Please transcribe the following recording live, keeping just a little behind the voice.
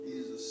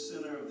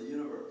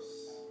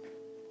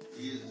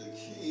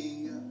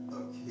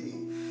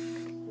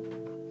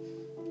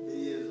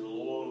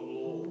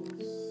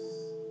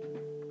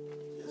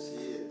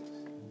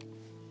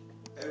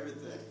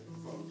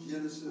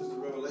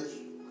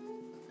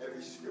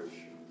Every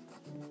scripture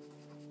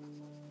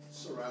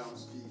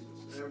surrounds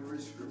Jesus. Every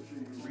scripture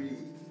you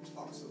read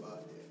talks about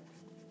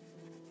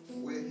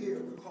him. We're here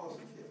because of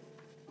him.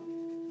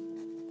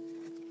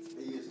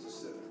 He is the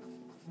center.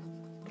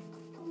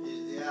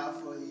 He's the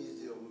Alpha. He's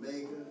the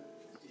Omega.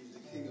 He's the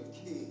King of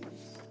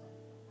Kings.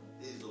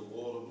 He's the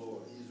Lord of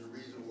Lords. He's the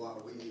reason why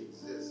we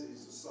exist.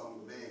 He's the Son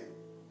of Man.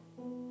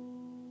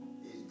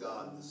 He's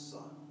God the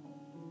Son.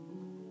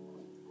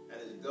 And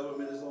his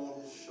government is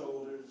on his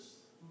shoulders.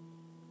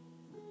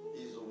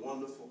 He's a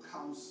wonderful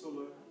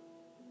counselor,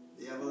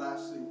 the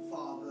everlasting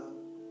Father,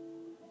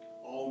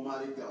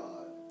 Almighty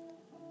God,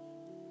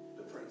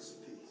 the Prince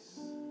of Peace.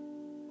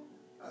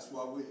 That's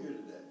why we're here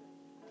today.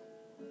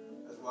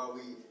 That's why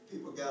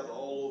people gather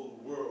all over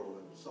the world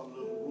in some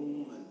little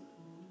room and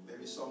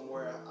maybe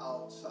somewhere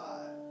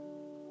outside.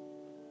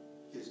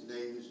 His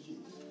name is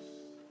Jesus.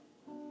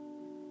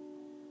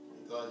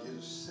 And God, you're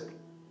the center.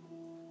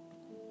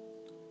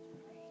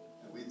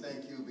 And we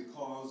thank you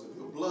because of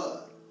your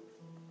blood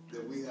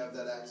that we have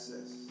that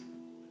access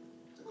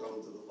to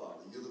come to the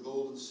Father. You're the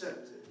golden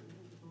scepter.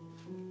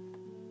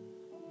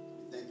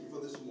 We thank you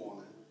for this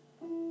morning.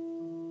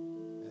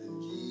 And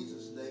in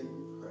Jesus' name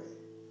we pray.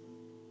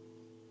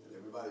 And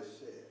everybody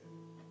said,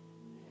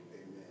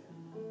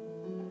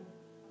 amen.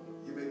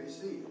 You may be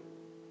seated.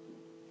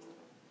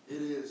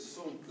 It is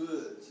so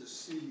good to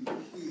see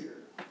you here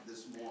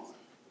this morning.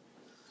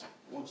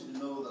 I want you to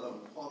know that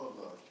I'm part of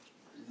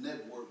a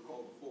network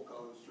called the Fort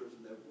Collins Church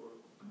Network.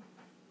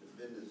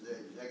 I've been the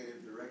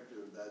executive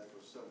director of that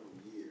for several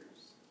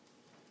years.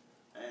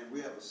 And we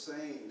have a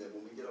saying that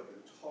when we get up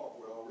and talk,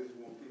 we always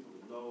want people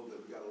to know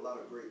that we got a lot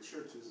of great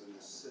churches in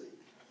this city.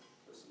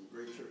 There's some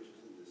great churches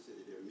in this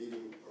city. They're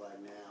meeting right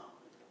now.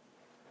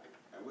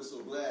 And we're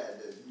so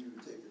glad that you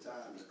take the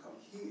time to come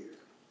here.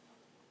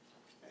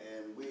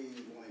 And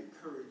we want to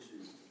encourage you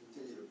to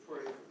continue to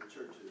pray for the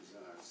churches in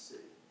our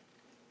city.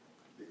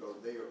 Because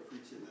they are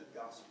preaching the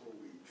gospel.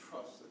 We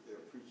trust that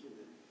they're preaching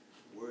it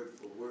word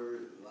for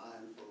word,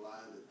 line for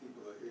line, that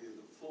people are hearing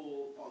the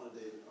full,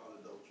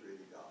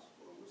 unadulterated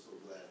gospel. And we're so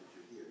glad that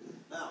you're here.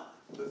 Now,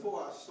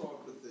 before I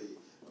start with the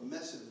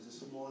message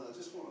this morning, I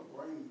just want to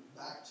bring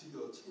back to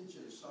your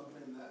attention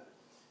something that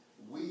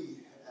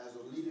we, as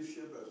a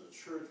leadership, as a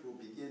church,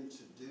 will begin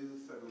to do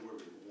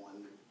February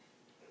 1.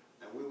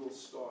 And we will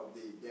start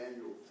the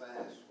Daniel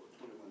fast for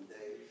 21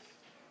 days.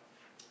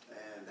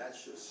 And that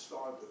should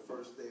start the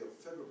first day of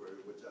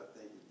February, which I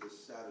think is this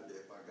Saturday,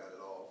 if I got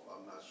it off.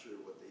 I'm not sure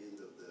what the end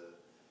of the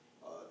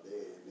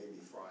day, maybe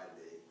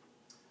Friday.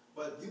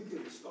 But you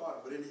can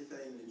start with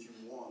anything that you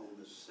want in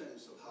the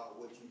sense of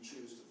what you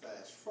choose to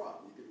fast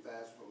from. You can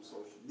fast from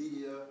social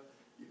media.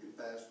 You can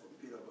fast from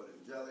peanut butter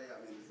and jelly. I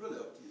mean, it's really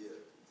up to you.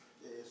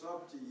 It's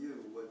up to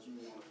you what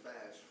you want to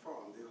fast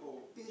from. The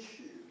whole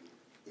issue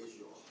is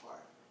your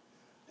heart.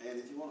 And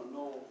if you want to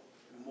know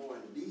more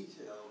in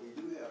detail, we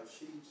do have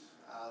sheets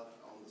out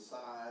on the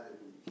side and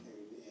when you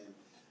came in,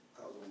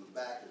 because on the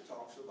back it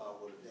talks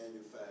about what a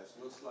Daniel fast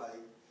looks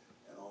like,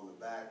 and on the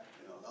back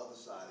and on the other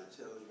side it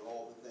tells you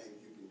all the things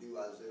you can do.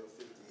 Isaiah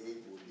 58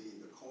 will be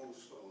the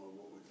cornerstone of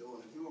what we're doing.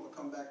 If you want to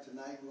come back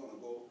tonight, we're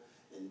going to go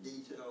in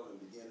detail and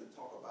begin to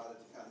talk about it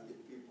to kind of get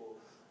people,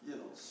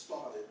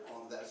 started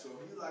on that. So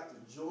if you'd like to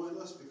join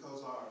us,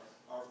 because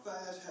our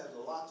fast has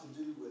a lot to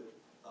do with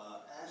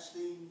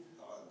asking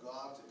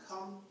God to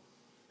come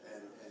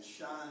and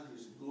shine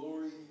his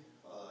glory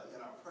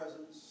in our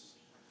presence,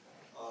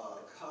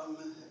 come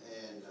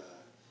and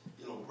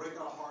break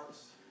our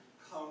hearts,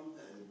 come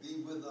and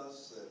be with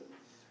us.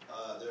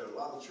 And there are a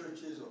lot of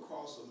churches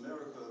across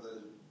America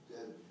that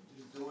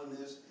are doing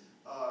this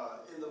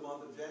in the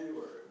month of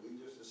January. We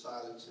just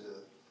decided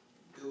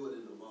to do it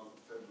in the month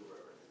of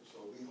February. And so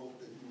we hope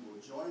that you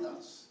will join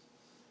us.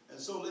 And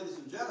so, ladies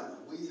and gentlemen,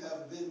 we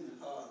have been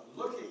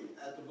looking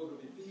at the book of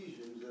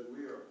Ephesians, and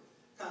we are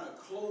kind of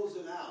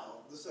closing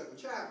out the second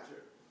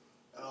chapter.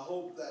 And I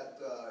hope that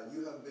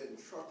you have been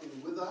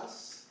trucking with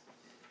us.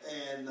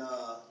 And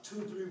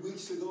 2-3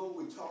 weeks ago,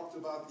 we talked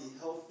about the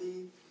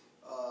healthy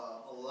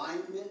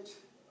alignment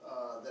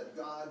that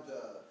God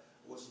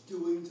was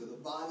doing to the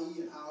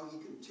body, and how he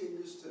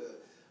continues to,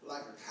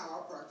 like a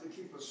chiropractor,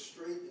 keep us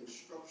straight in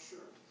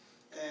structure.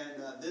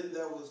 And then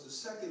there was the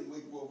second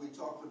week where we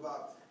talked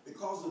about,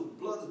 because of the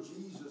blood of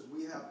Jesus,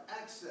 we have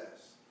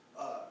access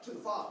to the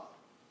Father.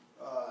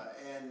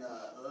 And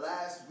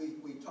last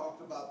week we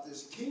talked about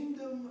this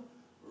kingdom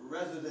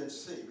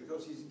residency,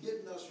 because he's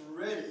getting us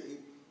ready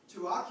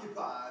to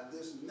occupy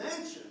this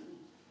mansion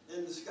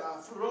in the sky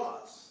for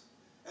us.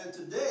 And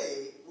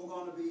today we're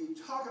going to be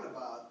talking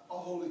about a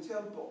holy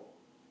temple.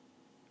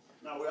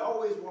 Now, we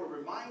always want to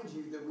remind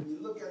you that when you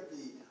look at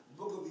the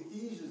book of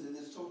Ephesians in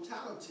its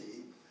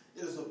totality,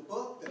 it is a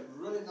book that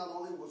really not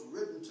only was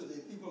written to the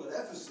people at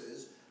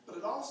Ephesus, but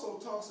it also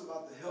talks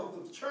about the health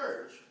of the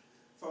church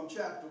from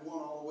chapter 1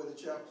 all the way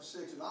to chapter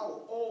 6. And I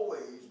will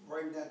always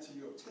bring that to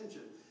your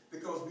attention,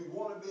 because we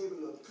want to be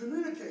able to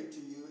communicate to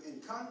you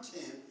in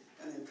content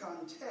and in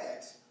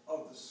context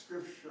of the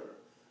scripture,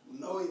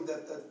 knowing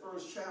that that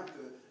first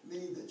chapter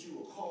means that you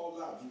were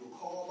called out, you were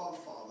called by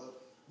the Father,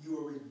 you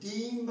were redeemed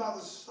by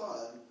the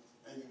Son,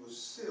 and you were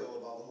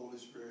sealed by the Holy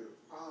Spirit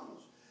of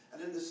promise.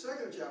 And in the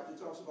second chapter, it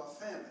talks about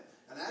family.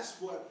 And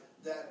that's what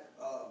that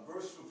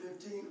verse from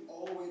 15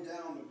 all the way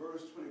down to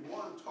verse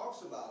 21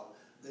 talks about,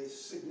 the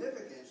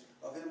significance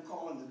of him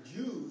calling the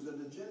Jews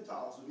and the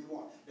Gentiles to be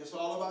one. It's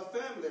all about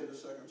family in the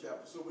second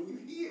chapter. So when you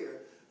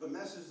hear the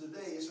message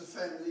today, it's a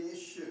family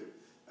issue.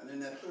 And in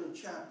that third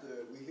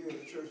chapter, we hear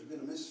the church being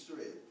a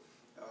mystery,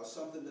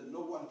 something that no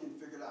one can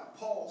figure out.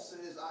 Paul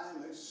says, I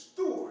am a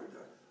steward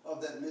of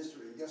that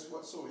mystery. And guess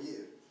what? So he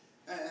is.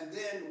 And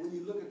then when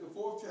you look at the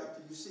fourth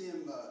chapter, you see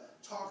him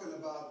talking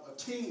about a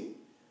team.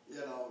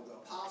 You know, the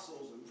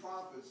apostles and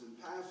prophets and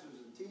pastors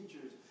and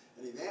teachers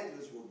and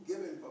evangelists were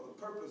given for the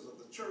purpose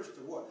of the church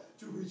to what?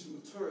 To reach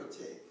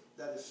maturity.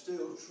 That is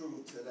still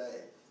true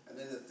today. And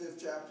then the fifth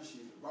chapter,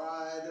 she's a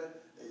bride.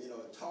 And, you know,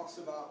 it talks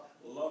about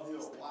love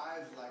your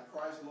wives like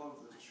Christ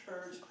loves the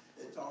church.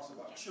 It talks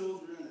about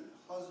children and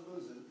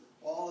husbands and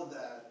all of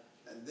that.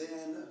 And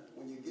then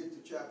when you get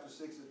to chapter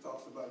 6, it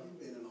talks about you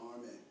being an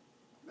army.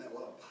 Man,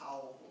 what a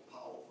powerful,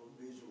 powerful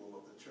visual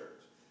of the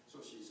church. So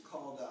she's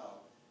called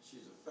out.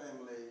 She's a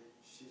family.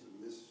 She's a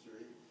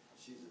mystery.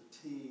 She's a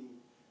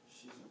team.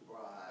 She's a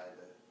bride.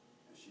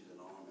 And she's an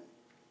army.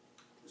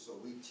 And so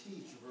we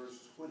teach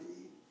verse 20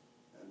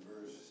 and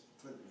verse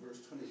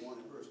 21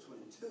 and verse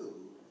 22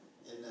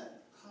 in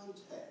that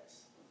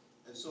context.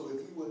 And so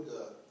if you would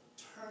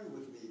turn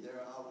with me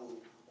there, I will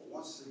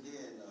once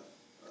again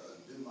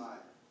do my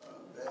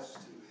best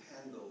to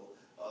handle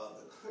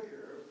the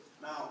clicker.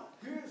 Now,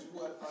 here's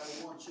what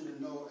I want you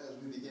to know as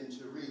we begin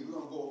to read. We're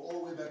going to go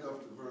all the way back up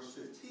to verse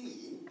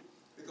 15,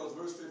 because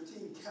verse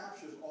 15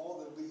 captures all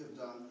that we have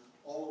done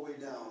all the way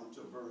down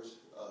to verse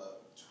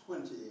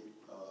 21,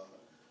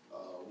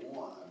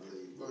 I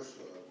believe.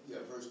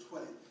 Verse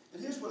 20.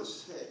 And here's what it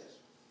says.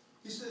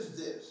 He says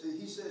this.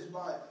 He says,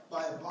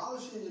 by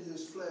abolishing in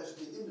his flesh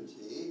the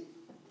enmity,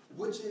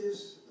 which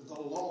is the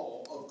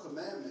law of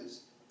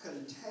commandments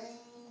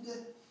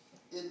contained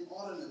in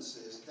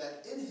ordinances,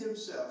 that in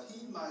himself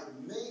he might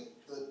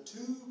make the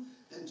two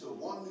into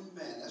one new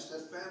man. That's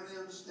that family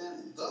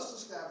understanding. Thus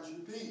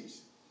establishing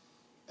peace,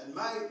 and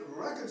might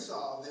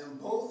reconcile them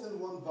both in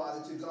one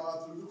body to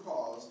God through the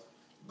cross,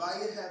 by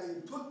it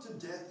having put to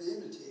death the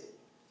enmity.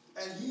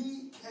 And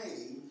he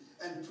came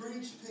and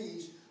preached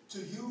peace to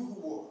you who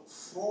were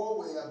far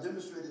away. I've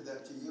demonstrated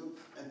that to you.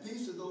 And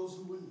peace to those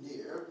who were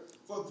near.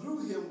 For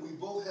through him we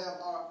both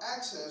have our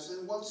access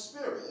in one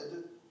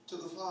spirit to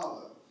the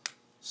Father.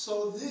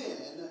 So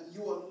then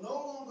you are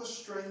no longer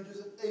strangers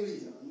and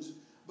aliens,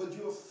 but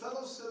you are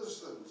fellow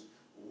citizens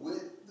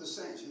with the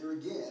saints. Here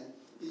again,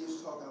 he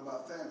is talking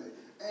about family.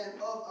 And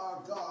of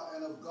our God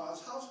and of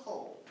God's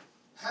household,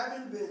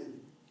 having been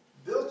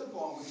built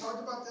upon, we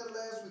talked about that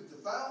last week, the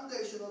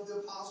foundation of the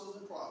apostles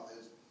and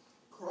prophets,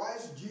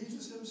 Christ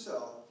Jesus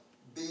himself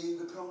being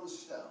the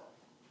cornerstone.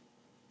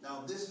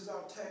 Now this is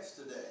our text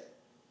today,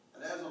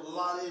 and there's a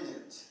lot in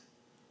it.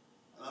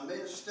 And I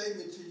made a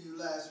statement to you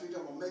last week.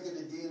 I'm going to make it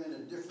again in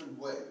a different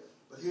way.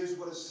 But here's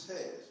what it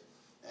says.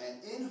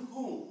 And in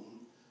whom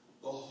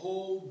the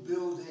whole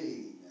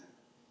building,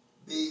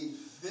 being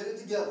fitted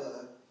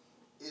together,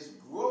 is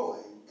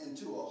growing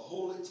into a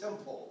holy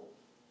temple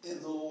in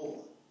the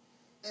Lord,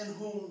 in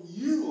whom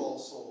you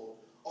also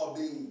are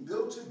being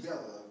built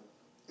together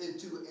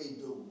into a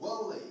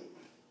dwelling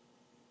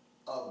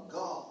of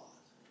God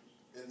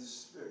in the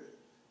Spirit.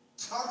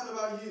 Talking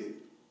about you.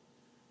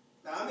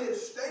 Now, I made a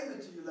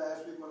statement to you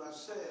last week when I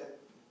said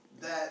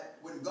that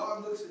when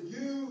God looks at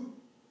you,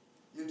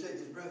 you take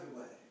his breath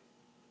away.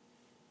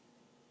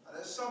 Now,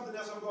 there's something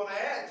else I'm going to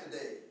add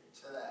today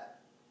to that.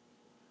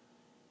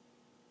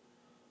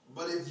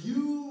 But if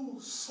you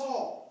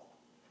saw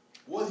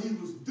what he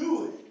was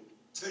doing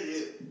to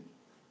you,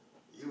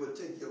 you would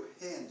take your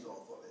hands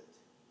off of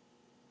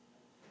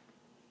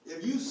it.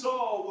 If you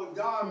saw what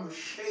God was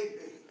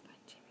shaping,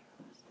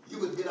 you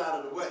would get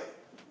out of the way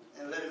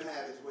and let him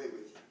have his way with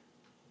you.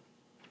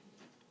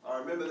 I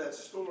remember that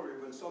story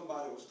when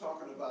somebody was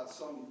talking about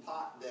some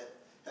pot that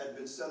had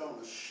been set on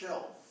a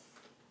shelf.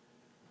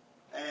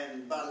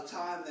 And by the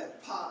time that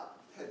pot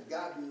had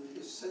gotten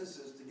his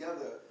senses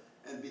together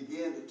and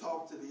began to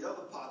talk to the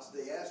other pots,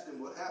 they asked him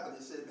what happened.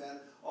 He said,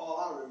 man, all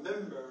I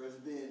remember is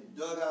being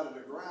dug out of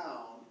the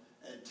ground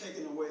and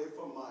taken away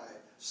from my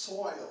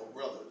soil,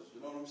 brothers.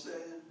 You know what I'm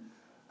saying?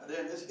 And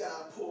then this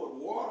guy poured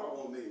water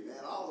on me,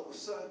 man. All of a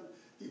sudden,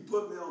 he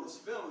put me on the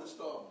spindle and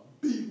started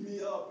beating me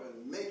up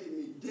and making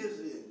me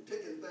dizzy and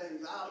picking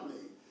things out of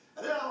me.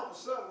 And then all of a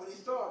sudden, when he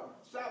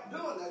stopped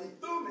doing that, he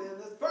threw me in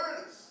this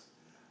furnace.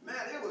 Man,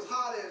 it was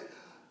hot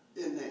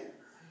as in there.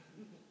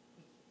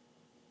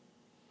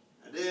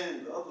 And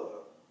then the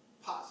other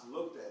pots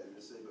looked at him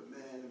and said, but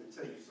man, let me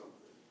tell you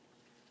something.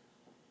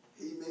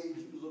 He made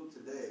you look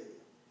today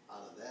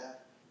out of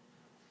that.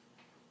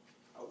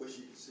 I wish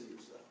you could see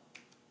yourself.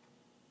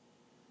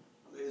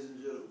 Ladies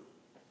and gentlemen,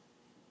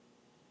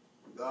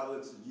 when God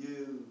looks at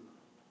you,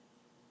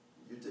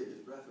 you take his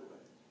breath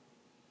away.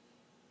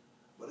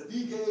 But if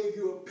he gave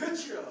you a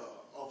picture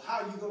of how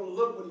you're going to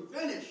look when he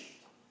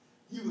finished,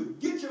 you would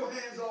get your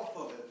hands off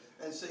of it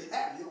and say,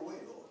 have your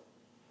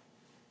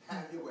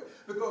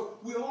Because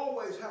we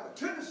always have a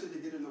tendency to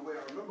get in the way.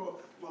 I remember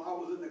when I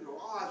was in the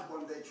garage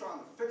one day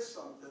trying to fix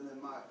something, and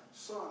my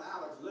son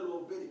Alex,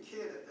 little bitty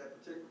kid at that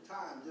particular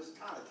time, just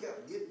kind of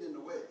kept getting in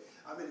the way.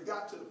 I mean, it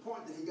got to the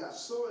point that he got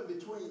so in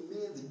between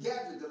me and the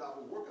gadget that I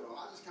was working on,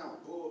 I just kind of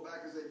pulled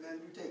back and said,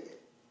 man, you take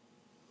it.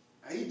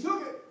 And he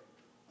took it.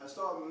 I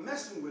started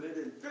messing with it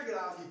and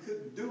figured out he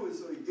couldn't do it,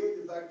 so he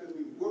gave it back to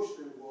me worse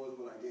than it was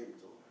when I gave it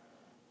to him.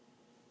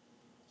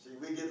 See,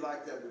 we get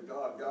like that with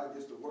God. God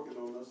gets to working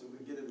on us and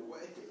we get in the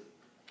way.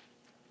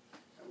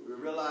 And we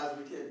realize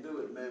we can't do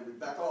it, man. We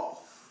back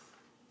off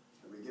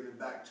and we give it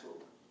back to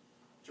him.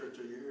 Church,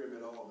 are you hearing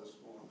it all this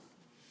morning?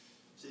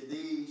 See,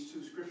 these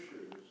two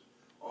scriptures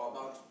are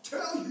about to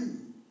tell you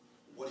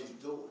what he's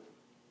doing.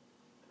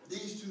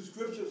 These two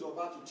scriptures are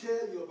about to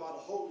tell you about a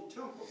holy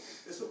temple.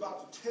 It's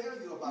about to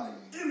tell you about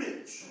an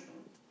image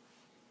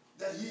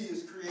that he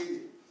is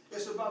creating.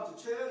 It's about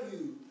to tell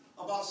you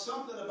about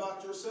something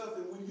about yourself.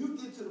 And when you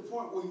get to the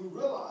point where you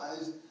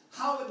realize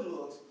how it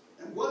looks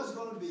and what it's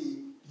going to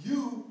be,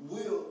 you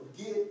will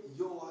get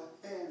your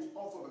hands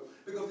off of it.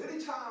 Because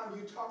anytime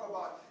you talk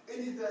about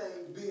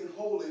anything being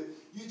holy,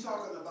 you're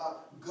talking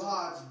about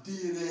God's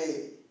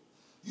DNA.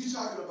 You're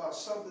talking about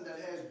something that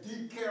has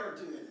deep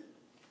character in it.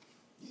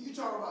 You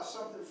talk about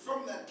something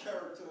from that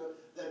character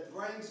that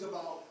brings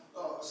about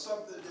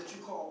something that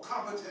you call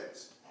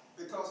competence.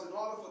 Because in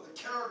order for the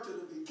character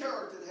to be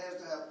character, it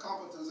has to have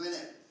competence in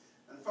it.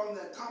 And from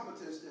that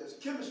competence, there's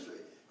chemistry.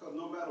 Because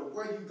no matter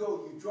where you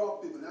go, you draw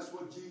people. And that's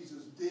what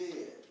Jesus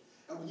did.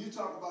 And when you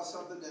talk about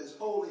something that is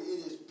holy,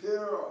 it is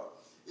pure.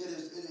 It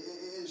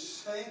is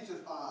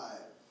sanctified.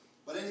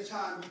 But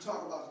anytime you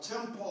talk about a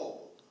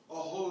temple, a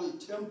holy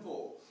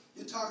temple,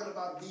 you're talking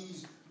about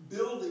these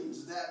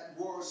buildings that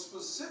were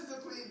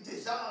specifically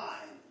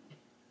designed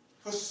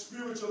for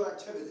spiritual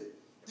activity.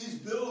 These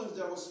buildings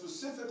that were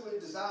specifically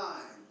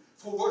designed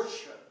for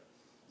worship.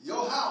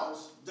 Your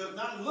house does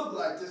not look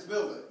like this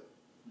building.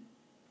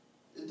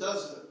 It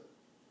doesn't.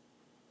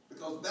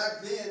 Because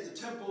back then, the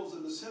temples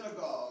and the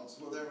synagogues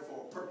were there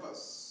for a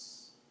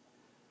purpose.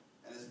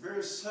 And it's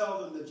very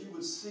seldom that you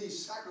would see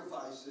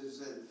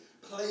sacrifices and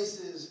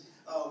places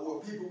where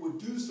people would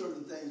do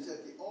certain things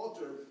at the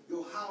altar.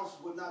 Your house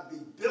would not be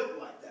built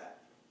like that.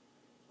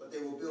 But they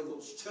will build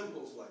those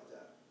temples like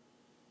that.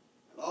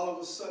 And all of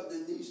a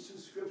sudden in these two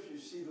scriptures you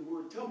see the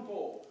word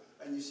temple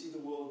and you see the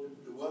word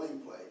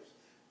dwelling place.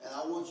 And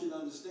I want you to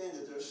understand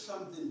that there's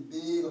something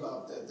big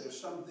about that. There's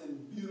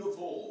something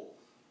beautiful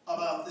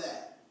about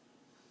that.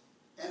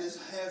 And it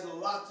has a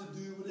lot to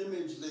do with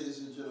image, ladies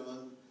and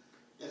gentlemen.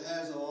 It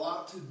has a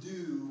lot to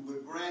do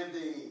with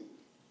branding.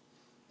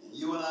 And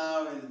you and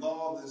I are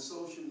involved in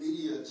social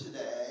media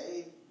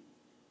today.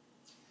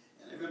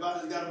 And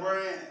everybody's got a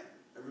brand.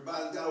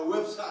 Everybody's got a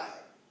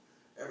website.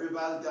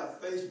 Everybody's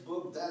got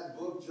Facebook, that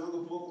book,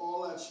 Jungle Book,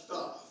 all that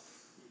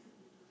stuff.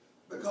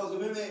 Because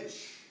of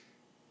image.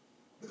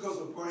 Because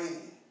of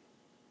brand.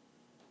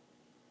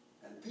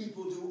 And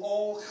people do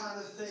all kind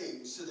of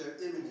things to their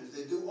images.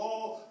 They do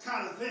all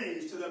kind of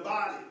things to their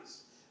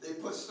bodies. They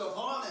put stuff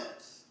on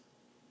it.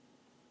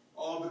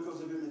 All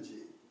because of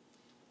imaging.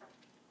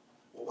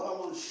 Well, what I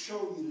want to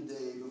show you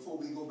today, before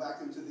we go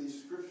back into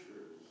these scriptures,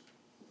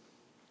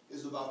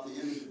 is about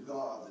the image of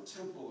God, the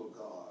temple of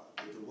God,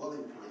 the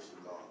dwelling place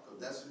of God,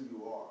 because that's who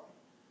you are.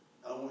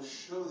 And I want to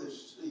show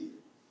this to you.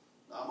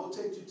 Now, I'm going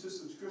to take you to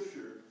some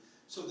scripture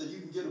so that you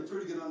can get a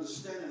pretty good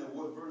understanding of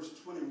what verse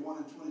 21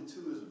 and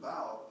 22 is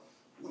about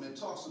when it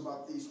talks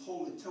about these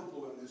holy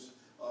temple and this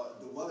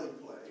dwelling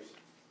place.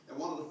 And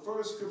one of the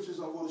first scriptures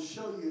I want to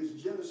show you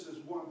is Genesis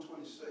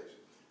 1:26.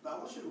 Now, I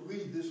want you to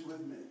read this with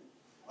me.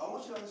 I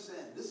want you to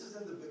understand, this is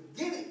in the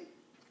beginning.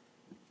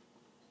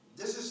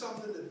 This is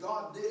something that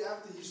God did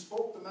after he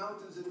spoke the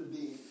mountains into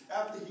being,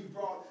 after he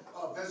brought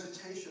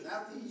vegetation,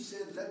 after he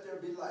said, let there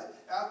be light,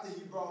 after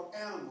he brought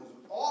animals,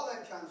 and all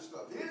that kind of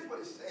stuff. Here's what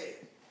he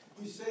said.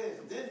 He says,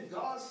 then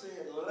God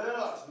said, let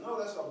us. No,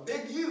 that's a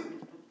big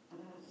U.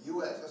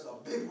 U.S., that's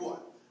a big one.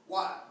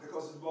 Why?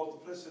 Because it's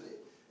multiplicity.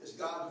 It's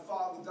God the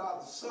Father,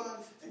 God the Son,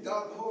 and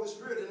God the Holy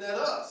Spirit, and that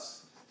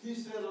us. He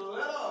said,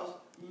 let us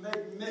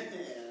make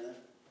man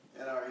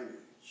in our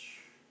image.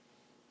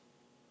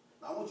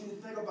 Now, I want you to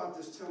think about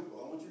this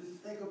temple. I want you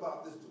to think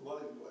about this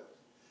dwelling place.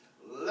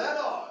 Let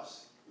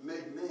us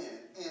make man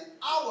in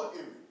our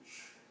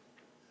image.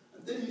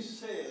 And then he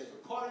says,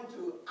 according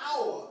to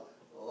our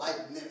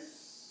likeness.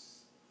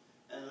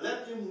 And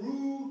let them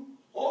rule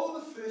over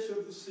the fish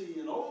of the sea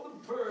and over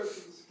the birds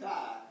of the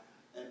sky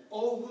and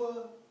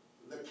over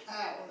the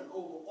cattle and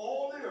over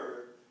all the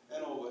earth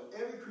and over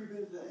every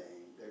creeping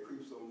thing that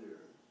creeps on the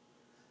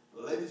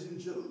earth. Ladies and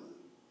gentlemen,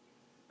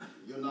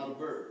 you're not a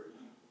bird.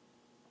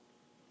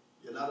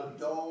 You're not a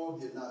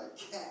dog. You're not a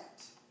cat.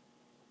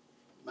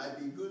 It might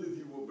be good if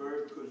you were a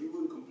bird because you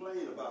wouldn't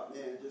complain about,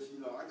 man, just,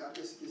 I got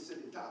this get sick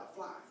and tired of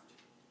flying.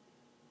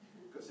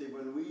 Because, see,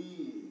 when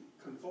we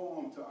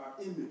conform to our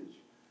image,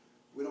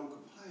 we don't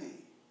complain.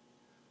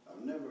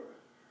 I've never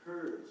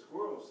heard a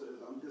squirrel say,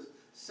 I'm just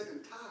sick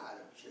and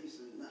tired of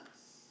chasing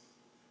nuts.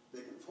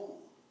 They conform.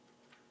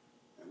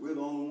 And we're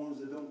the only ones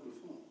that don't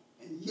conform.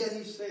 And yet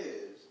he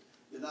says,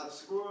 you're not a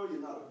squirrel,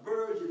 you're not a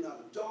bird, you're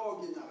not a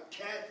dog, you're not a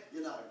cat,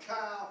 you're not a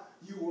cow.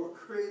 You were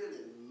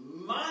created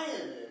in my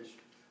image.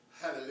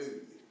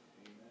 Hallelujah.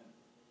 Amen.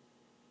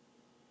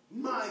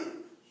 My image.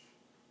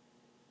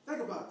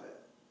 Think about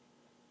that.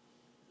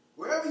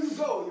 Wherever you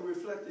go, you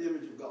reflect the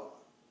image of God.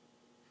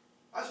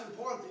 That's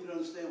important for you to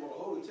understand what a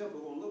holy temple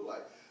is going to look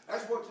like.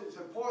 That's what it's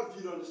important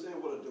for you to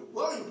understand what a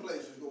dwelling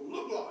place is going to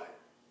look like.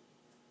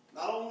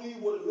 Not only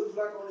what it looks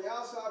like on the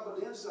outside, but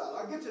the inside.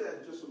 I'll get to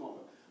that in just a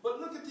moment. But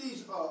look at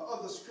these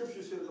other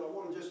scriptures here that I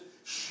want to just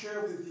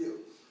share with you.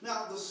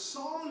 Now, the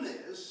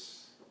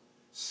psalmist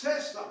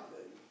says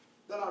something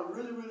that I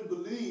really, really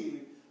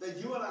believe that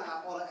you and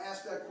I ought to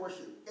ask that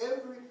question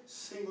every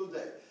single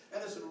day.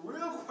 And it's a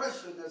real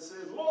question that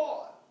says,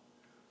 Lord,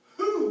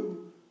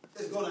 who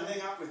is going to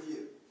hang out with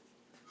you?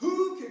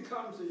 Who can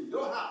come to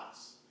your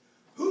house?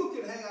 Who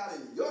can hang out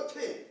in your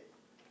tent?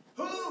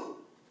 Who?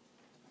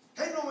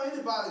 Ain't no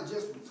anybody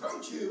just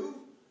approach you.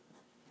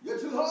 You're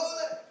too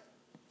holy.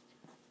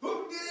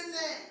 Who can get in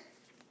there?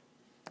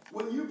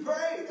 When you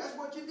pray, that's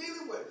what you're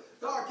dealing with.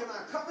 God, can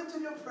I come into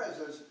your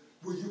presence?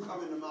 Will you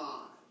come into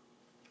mine?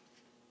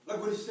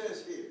 Look what he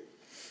says here.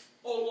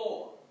 Oh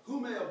Lord, who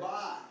may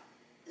abide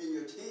in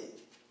your tent?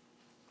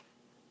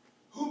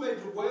 Who may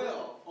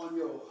dwell on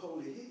your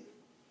holy hill?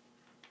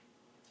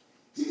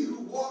 He who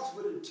walks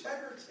with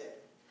integrity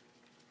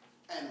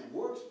and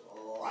works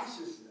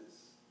righteousness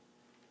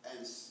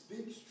and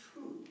speaks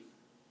truth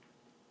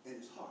in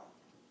his heart.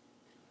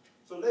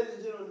 So ladies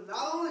and gentlemen,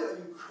 not only are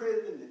you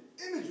created in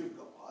the image of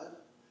God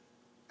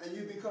and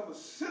you become a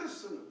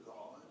citizen of God,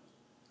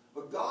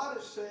 but God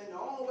is saying the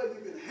only way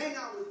you can hang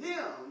out with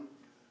him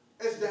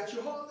is that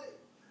you're holy.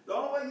 The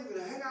only way you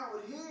can hang out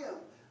with him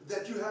is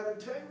that you have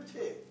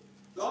integrity.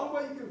 The only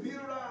way you can be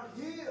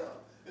around him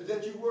is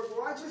that you work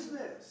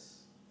righteousness.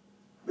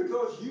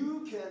 Because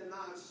you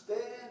cannot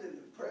stand in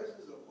the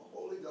presence of a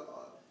holy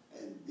God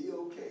and be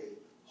okay,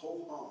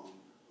 ho-hum,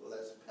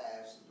 let's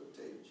pass the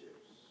potato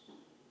chips.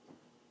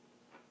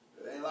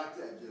 It ain't like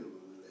that, gentlemen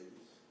and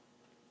ladies.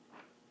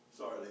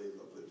 Sorry, ladies,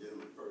 I'll put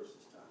gentlemen first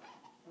this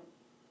time.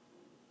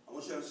 I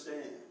want you to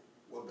understand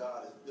what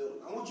God is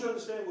building. I want you to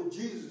understand what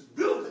Jesus is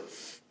building,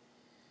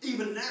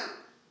 even now.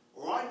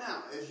 Right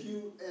now, as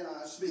you and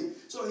I speak.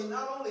 So he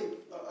not only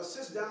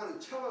sits down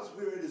and tells us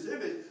we're in his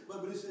image,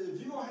 but he says,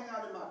 if you're going to hang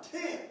out in my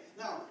tent.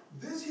 Now,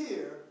 this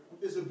here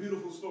is a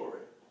beautiful story.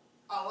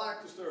 I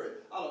like the story.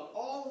 Out of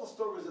all the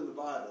stories in the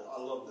Bible,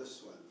 I love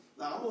this one.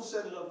 Now, I'm going to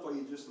set it up for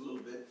you just a little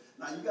bit.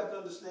 Now, you got to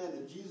understand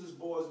that Jesus'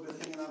 boys been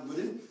hanging out with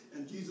him,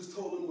 and Jesus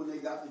told them when they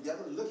got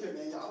together, look here,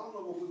 man, y'all don't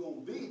know what we're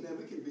going to be. Man,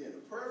 we can be in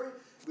the prairie.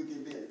 We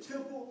can be in the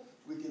temple.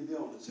 We can be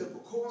on the temple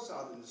courts,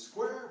 out in the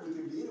square. We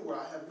can be anywhere.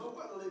 I have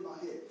nowhere to lay my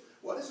head.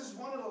 Well, this is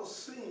one of those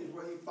scenes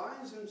where he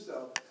finds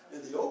himself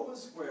in the open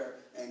square,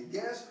 and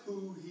guess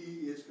who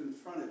he is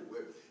confronted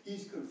with?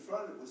 He's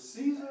confronted with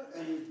Caesar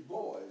and his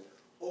boys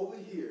over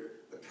here,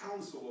 the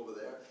council over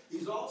there.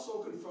 He's also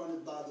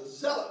confronted by the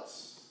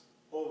zealots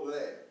over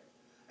there.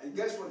 And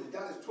guess what? He's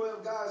got his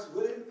 12 guys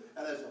with him,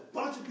 and there's a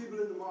bunch of people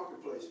in the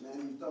marketplace, man.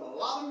 He's done a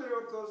lot of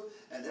miracles,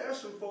 and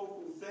there's some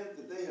folk who think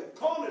that they have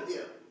cornered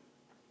him.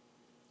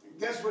 And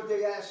guess what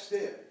they asked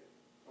him?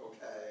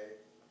 Okay.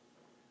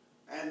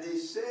 And they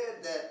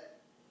said that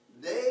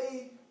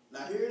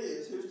now here it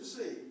is, here's the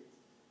scene.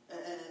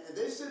 And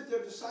they sent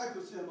their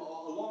disciples to him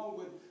along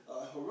with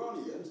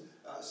Herodians,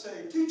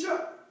 saying,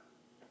 Teacher,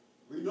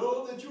 we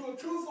know that you are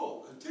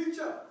truthful, and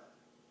teacher,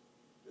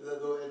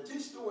 and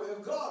teach the way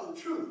of God and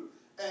truth,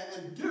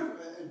 and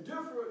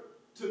differ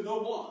to no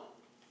one.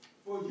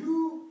 For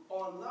you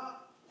are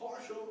not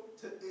partial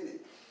to any.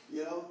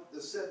 You know,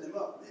 they're setting him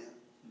up,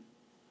 man.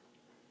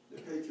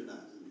 They're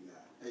patronizing the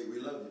guy. Hey, we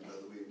love you,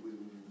 brother.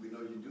 We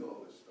know you do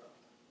all this stuff.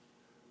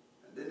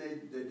 And then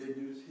they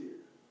do this here.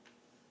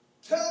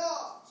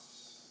 Tell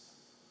us,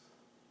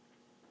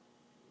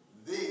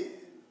 then,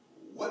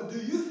 what do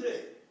you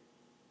think?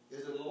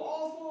 Is it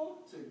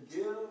lawful to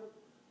give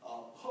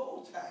a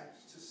poll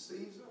tax to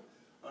Caesar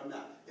or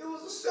not? It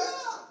was a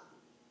setup.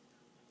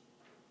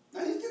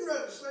 Now he's getting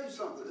ready to say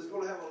something that's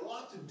going to have a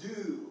lot to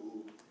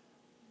do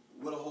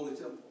with a holy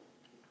temple.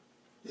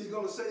 He's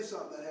going to say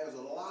something that has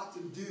a lot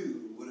to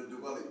do with a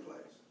dwelling place.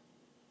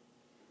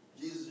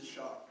 Jesus is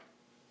sharp.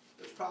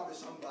 There's probably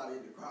somebody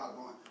in the crowd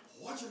going,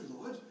 watch it,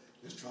 Lord.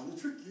 He's trying to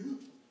trick you.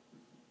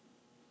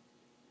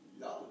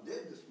 Y'all are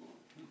dead this morning.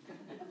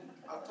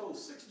 I've told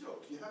 6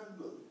 jokes. You haven't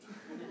moved.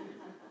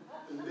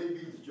 And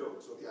maybe these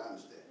jokes. Okay, I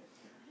understand.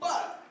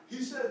 But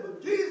he said,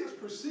 but Jesus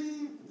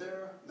perceived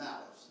their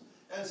malice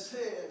and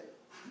said,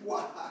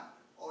 why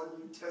are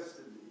you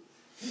testing me?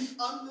 He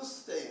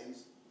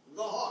understands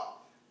the heart.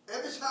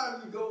 Every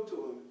time you go to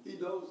him, he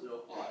knows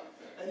your heart.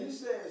 And he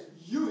says,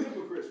 you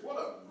hypocrites. What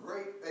a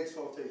great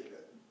exaltation.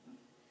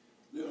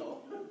 You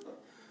know.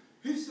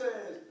 He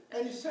says,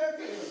 and he said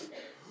to him,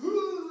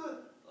 whose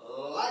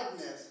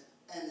likeness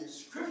and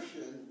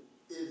inscription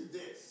is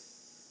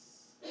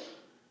this?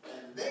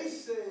 And they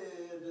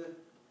said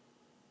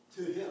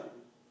to him,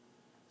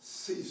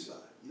 Caesar.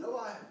 You know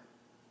why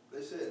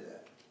they said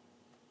that?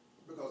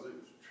 Because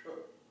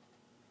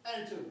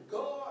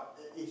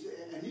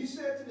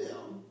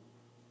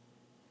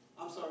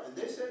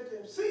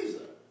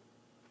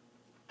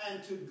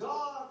to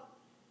God,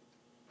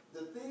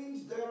 the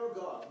things that are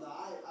God. Now,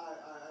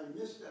 I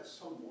missed that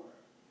somewhere.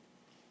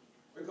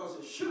 Because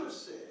it should have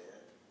said,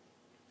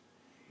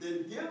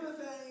 then give the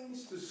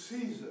things to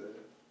Caesar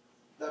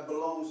that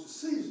belongs to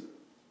Caesar,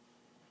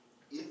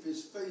 if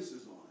his face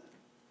is on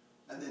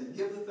it. And then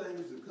give the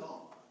things to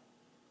God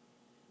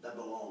that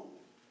belong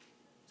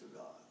to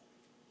God.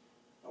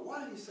 Now,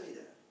 why did he say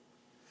that?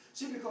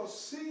 See, because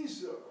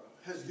Caesar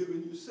has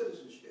given you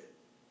citizenship.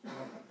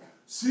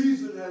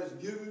 Caesar has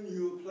given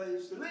you a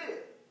place to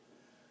live.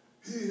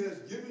 He has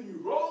given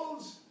you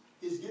roads.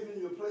 He's given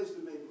you a place to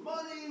make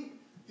money.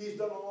 He's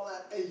done all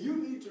that. And you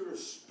need to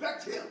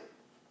respect him.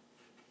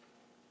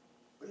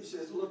 But he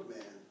says, look,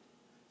 man,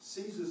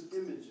 Caesar's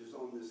image is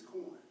on this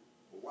coin.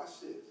 But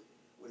watch this.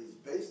 What he's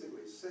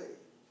basically saying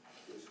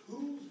is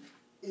whose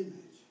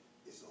image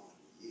is on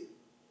you?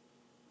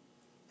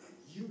 And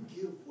you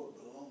give what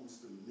belongs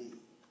to me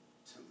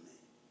to me.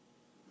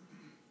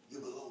 You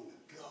belong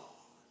to God.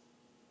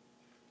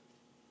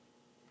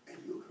 And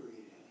you're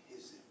created in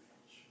his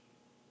image.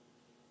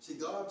 See,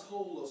 God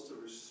told us to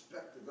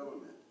respect the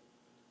government,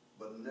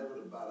 but never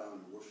to bow down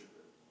and worship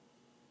it.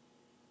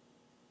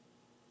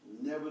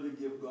 Never to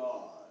give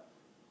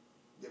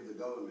the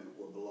government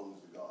what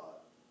belongs to God.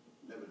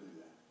 Never do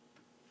that.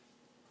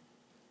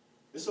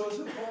 And so it's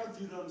important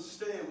for you to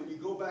understand when you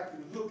go back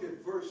and look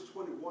at verse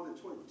 21 and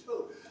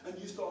 22, and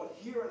you start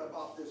hearing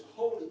about this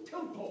holy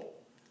temple.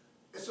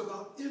 It's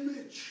about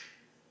image.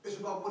 It's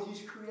about what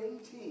he's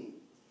creating.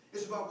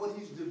 It's about what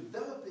he's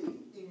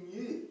developing in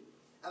you.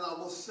 And I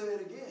will say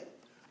it again.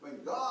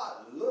 When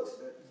God looks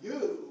at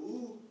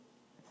you,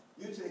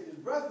 you take his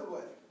breath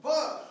away.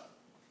 But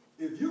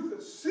if you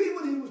could see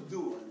what he was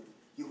doing,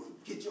 you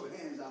would get your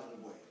hands out of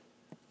the way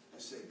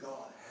and say,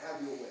 God,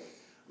 have your way.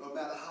 No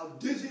matter how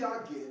dizzy I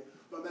get,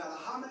 no matter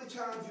how many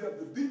times you have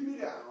to beat me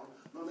down,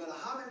 no matter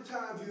how many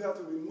times you have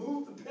to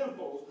remove the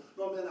pimples,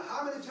 no matter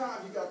how many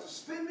times you got to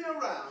spin me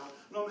around,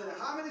 no matter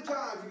how many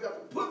times you got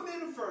to put me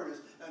in the furnace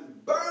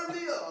and burn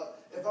me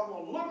up, if I'm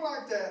going to look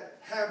like that,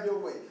 have your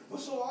way. But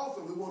so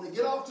often we want to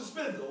get off the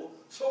spindle.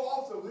 So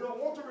often we don't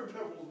want the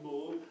pimples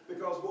moved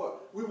because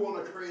what? We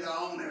want to create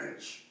our own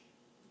image.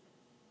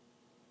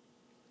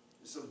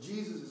 So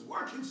Jesus is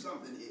working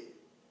something here.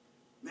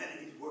 Man,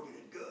 he's working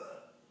it good.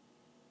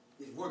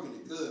 He's working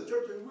it good.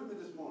 Church, are you with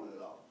me this morning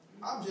at all?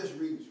 I'm just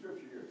reading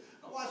scripture here.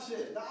 Now watch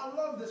this. Now I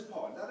love this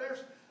part. Now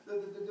there's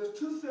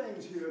two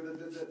things here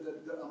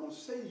that I'm going to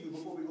say to you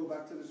before we go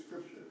back to the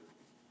scripture.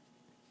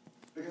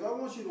 Because I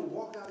want you to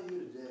walk out of here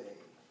today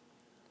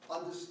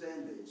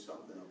understanding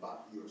something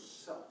about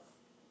yourself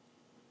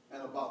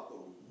and about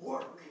the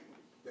work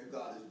that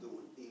God is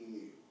doing in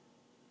you.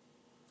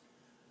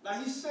 Now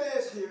he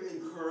says here in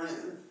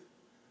Corinth,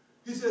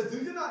 he says, do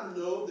you not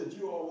know that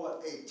you are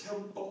what? A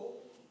temple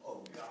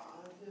of God?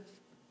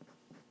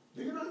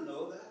 Do you not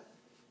know that?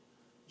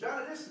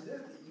 Johnny,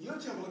 you're a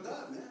temple of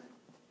God, man.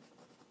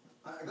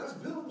 God's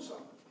building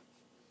something.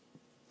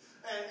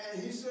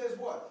 And he says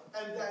what?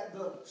 And that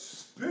the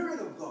Spirit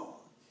of God,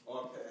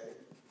 okay,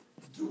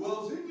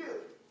 dwells in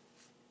you.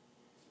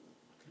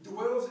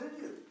 Dwells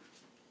in you.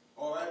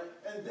 All right?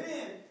 And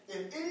then,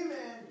 if any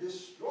man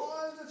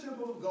destroys the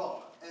temple of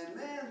God, and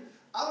man,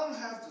 I don't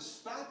have to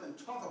stop and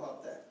talk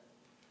about that.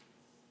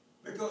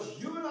 Because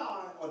you and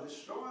I are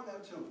destroying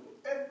that temple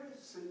every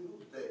single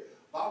day.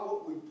 By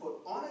what we put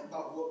on it, by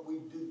what we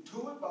do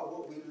to it, by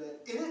what we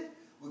let in it.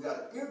 We got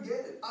an ear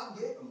gate, an eye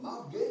gate, a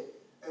mouth gate.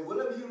 And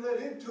whatever you let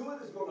into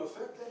it is going to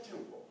affect that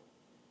temple.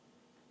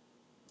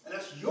 And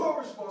that's your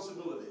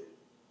responsibility.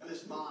 And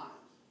it's mine.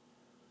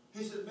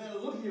 He said, man,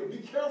 look here, be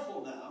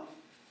careful now.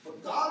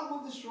 But God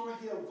will destroy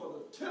him, for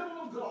the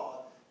temple of God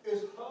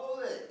is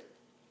holy.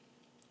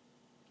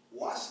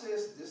 Watch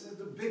this. This is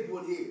the big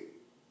one here.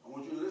 I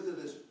want you to listen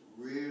to this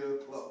real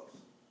close.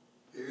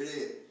 Here it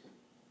is.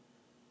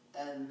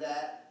 And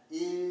that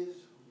is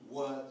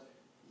what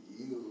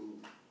you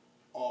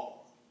are.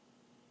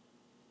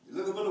 You're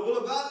looking for the will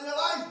of God in your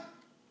life?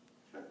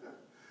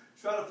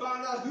 Trying to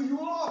find out who you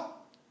are?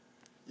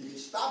 You can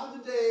stop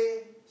it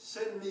today,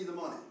 send me the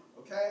money,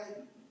 okay?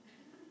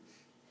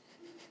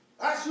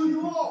 That's who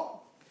you are.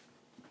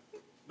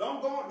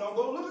 Don't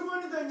go looking for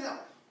anything else.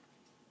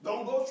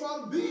 Don't go try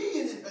to be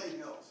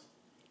anything else.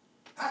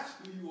 That's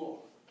who you are.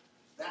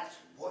 That's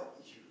what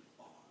you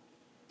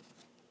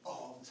are.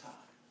 All the time.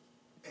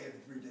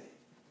 Every day.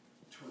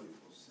 24/7.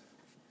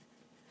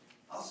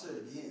 I'll say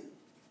it again.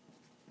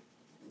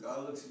 When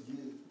God looks at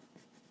you,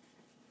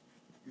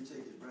 you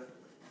take his breath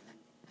away, man.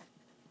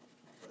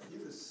 But if you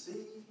could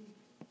see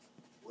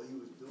what he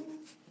was doing,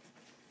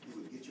 you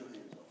would get your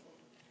hands off of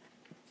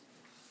it.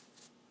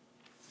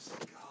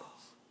 Say, God,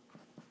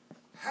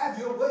 have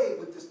your way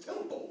with this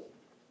temple.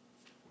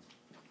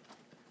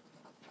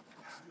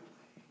 Have your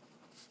way.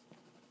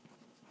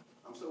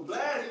 I'm so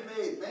glad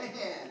he made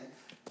man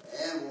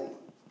and woman.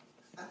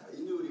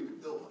 He knew what he was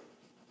doing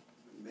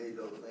when he made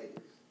those ladies.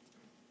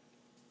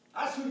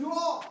 That's who you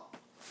are.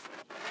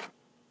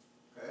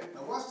 Okay?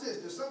 Now watch this.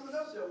 There's something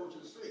else here I want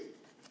you to see.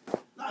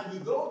 Now you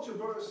go to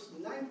verse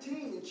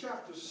 19 in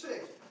chapter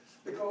 6,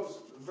 because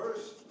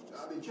verse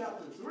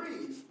chapter 3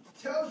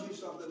 tells you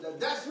something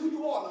that's who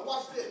you are. Now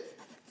watch this.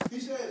 He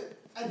says,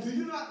 and do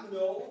you not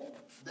know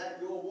that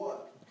your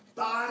what?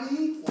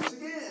 Body, once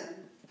again,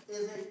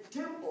 is a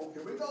temple,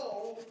 here we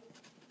go,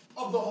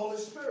 of the Holy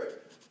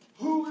Spirit.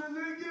 Who is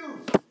in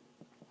you?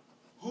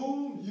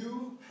 Whom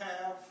you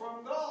have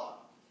from God.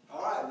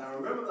 All right, now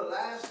remember the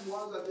last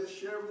ones I just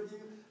shared with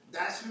you?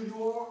 That's who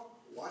you are.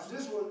 Watch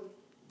this one.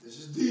 This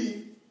is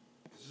deep.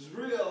 This is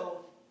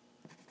real.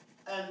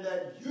 And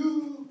that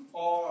you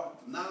are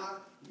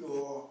not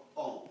your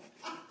own.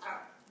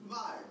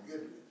 My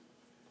goodness.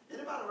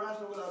 Anybody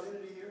wrestling with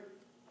identity here?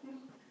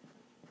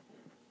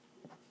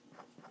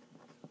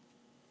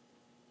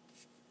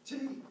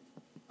 See,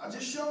 I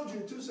just showed you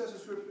 2 sets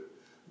of scripture.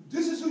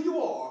 This is who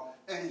you are,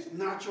 and it's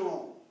not your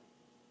own.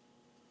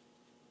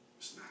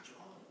 It's not your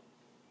own.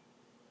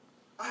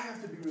 I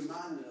have to be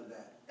reminded of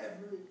that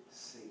every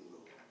single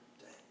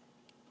day.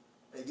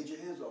 Hey, get your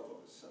hands off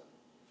of it, son.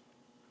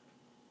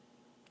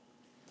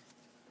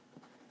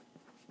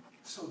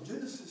 So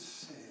Genesis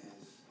says,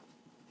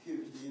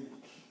 here's the image.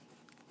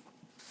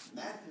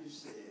 Matthew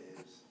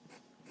says,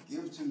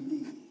 give to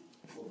me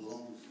what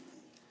belongs to me.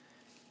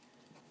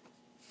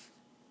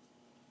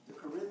 The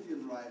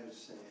Corinthian writer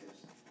says,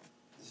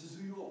 this is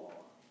who you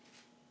are,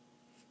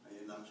 and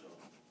you're not your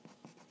own.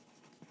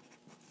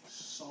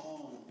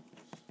 Psalms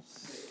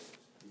says,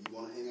 you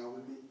want to hang out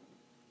with me?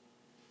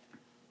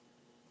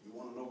 You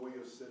want to know where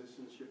your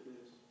citizenship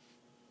is?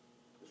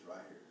 It's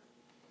right here.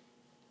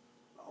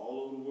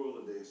 All over the world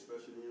today,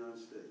 especially in the United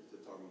States,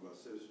 they're talking about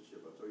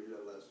citizenship. I told you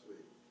that last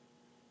week.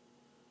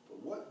 But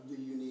what do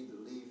you need to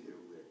leave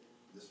here with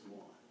this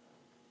morning?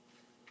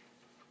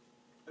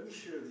 Let me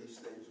share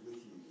these things with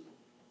you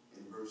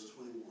in verse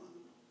 21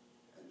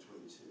 and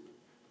 22.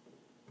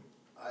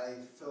 I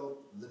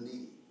felt the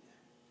need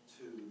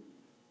to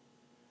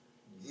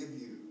give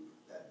you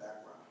that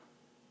background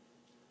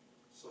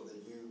so that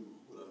you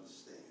would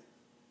understand.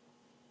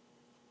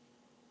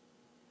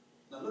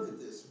 Now look at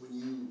this when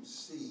you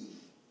see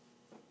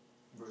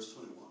verse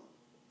 21.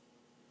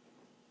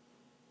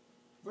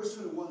 Verse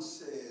 21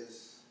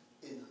 says,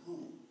 in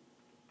whom?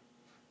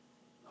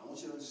 Now, I want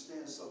you to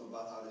understand something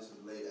about how this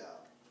is laid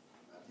out.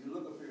 Now, if you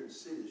look up here and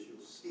see this,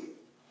 you'll see it.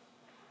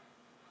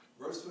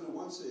 Verse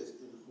 21 says,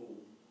 in whom,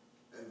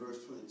 and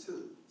verse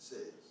 22 says,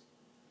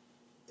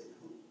 in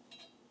whom.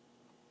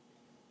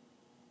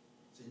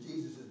 See,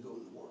 Jesus is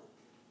doing the work.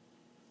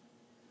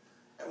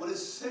 And when it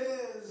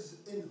says,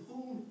 in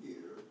whom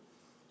here,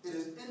 it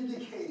is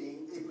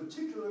indicating a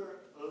particular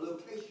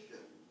location.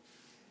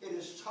 It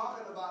is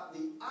talking about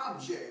the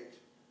object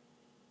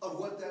of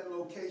what that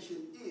location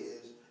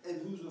is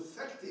and who's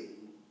affecting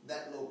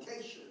that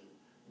location,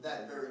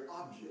 that very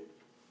object.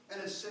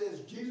 And it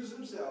says Jesus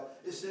himself,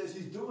 it says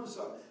he's doing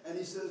something. And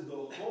he says the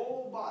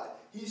whole body.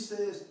 He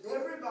says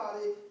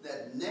everybody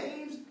that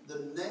names the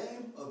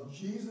name of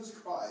Jesus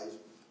Christ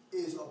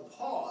is a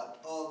part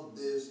of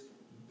this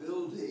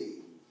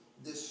building,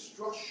 this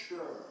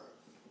structure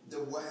that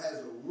has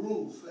a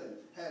roof and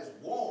has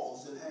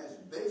walls and has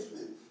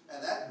basement.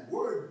 And that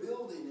word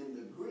building in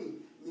the Greek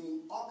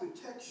means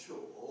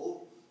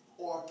architectural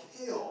or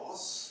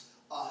chaos,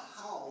 a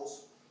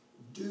house,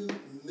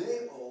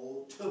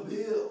 dumeo, to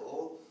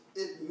build.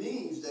 It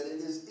means that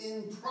it is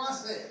in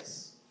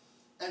process.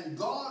 And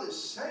God is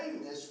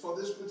saying this for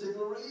this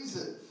particular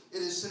reason.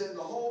 It is saying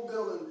the whole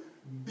building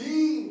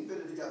being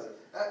fitted together.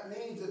 That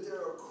means that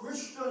there are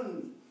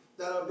Christians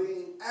that are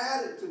being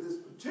added to this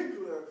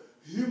particular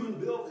human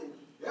building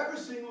every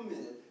single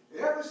minute,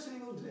 every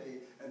single day,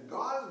 and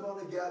God is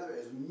going to gather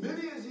as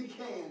many as he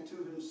can to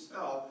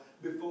himself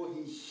before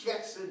he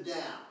shuts it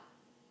down.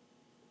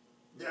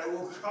 There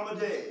will come a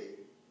day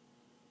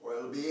where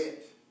it'll be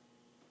it.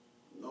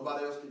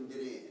 Nobody else can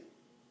get in.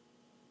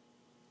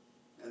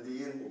 And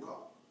the end will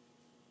come.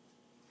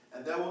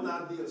 And there will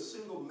not be a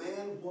single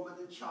man, woman,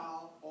 and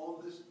child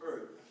on this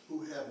earth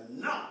who have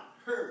not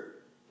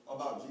heard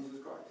about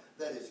Jesus Christ.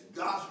 That is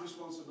God's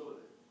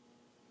responsibility.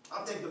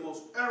 I think the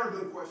most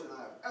arrogant question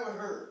I have ever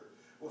heard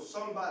was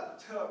somebody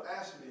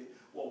ask me,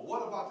 well,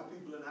 what about the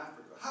people in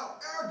Africa? How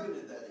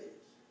arrogant that is.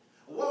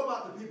 What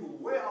about the people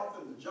way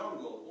off in the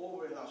jungle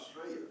over in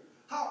Australia?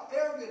 How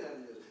arrogant that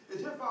is.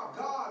 As if our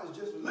God is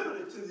just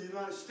limited to the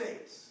United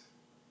States.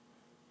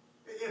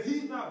 If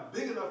he's not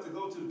big enough to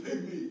go to the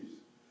pygmies,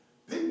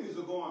 pygmies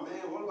are going,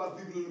 man, what about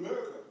the people in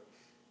America?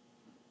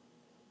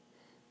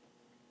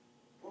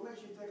 What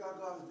makes you think our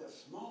God is that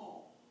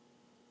small?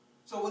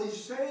 So what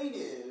he's saying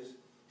is,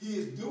 he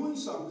is doing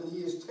something. He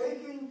is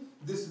taking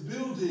this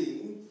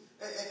building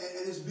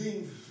and it's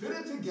being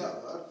fitted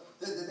together.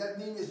 That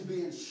means it's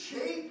being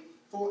shaped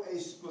for a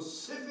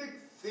specific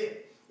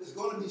fit. It's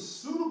going to be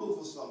suitable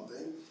for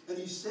something. And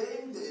he's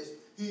saying this.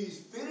 He's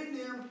fitting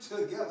them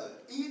together.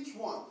 Each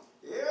one.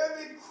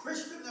 Every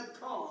Christian that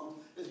comes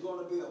is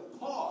going to be a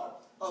part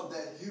of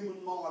that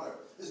human martyr.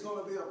 It's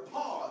going to be a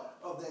part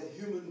of that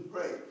human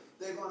break.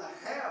 They're going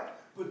to have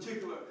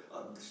particular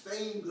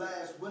stained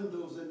glass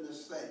windows in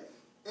this thing.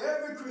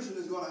 Every Christian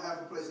is going to have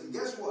a place. And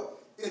guess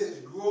what? it is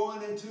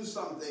growing into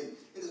something.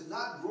 It is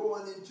not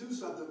growing into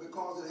something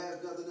because it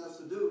has nothing else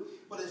to do,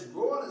 but it's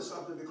growing into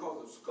something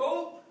because of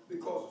scope,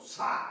 because of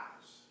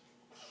size.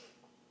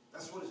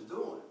 That's what it's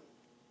doing.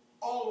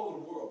 All over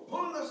the world,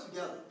 pulling us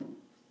together.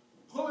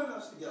 Pulling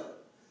us together.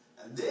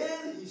 And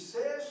then he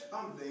says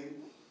something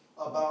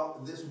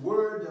about this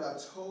word that I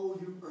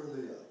told you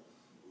earlier.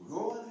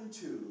 Growing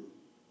into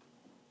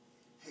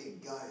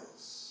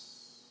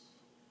Hagios.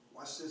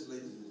 Watch this,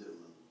 ladies and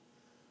gentlemen.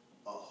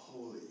 A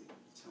holy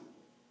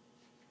temple.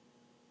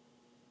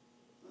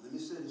 Now let me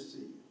say this to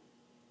you.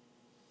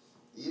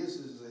 Yes,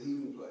 this is a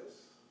healing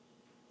place.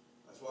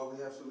 That's why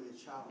we have so many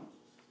challenges.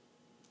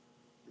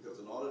 Because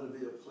in order to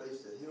be a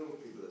place that heals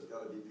people, there's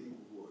got to be people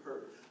who are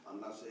hurt. I'm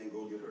not saying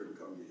go get hurt and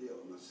come get healed.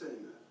 I'm not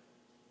saying that.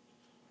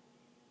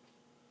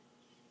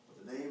 But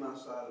the name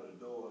outside of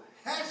the door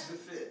has to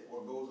fit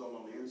what goes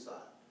on the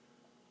inside.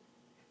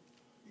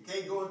 You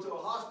can't go into a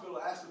hospital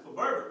asking for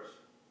burgers.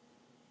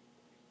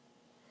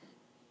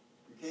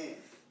 You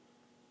can't.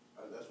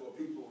 That's what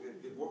people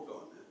get worked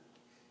on, man.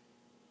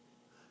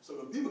 So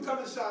when people come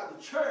inside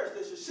the church,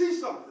 they should see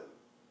something.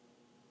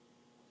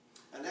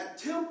 And that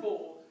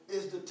temple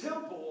is the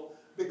temple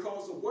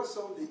because of what's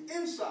on the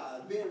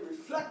inside being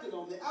reflected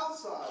on the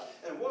outside.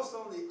 And what's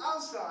on the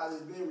outside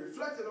is being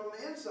reflected on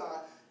the inside.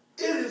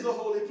 It is a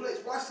holy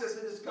place. Watch this.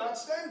 It is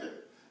God's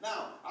standard.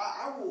 Now,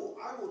 I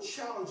will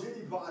challenge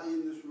anybody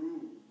in this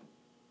room.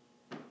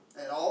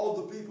 And all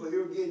the people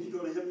here again, you're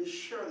going to hear me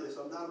share this.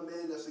 I'm not a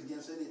man that's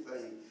against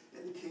anything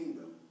in the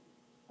kingdom.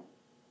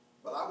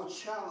 But I would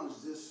challenge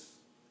this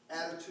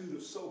attitude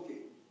of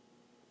soaking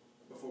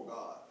before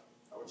God.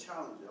 I would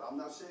challenge it. I'm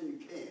not saying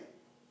you can't.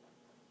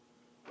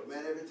 But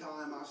man, every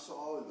time I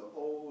saw in the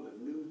Old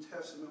and New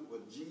Testament where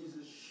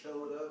Jesus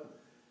showed up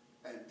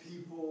and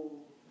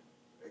people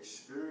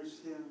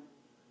experienced him,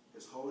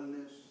 his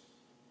holiness,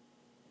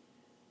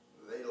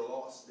 they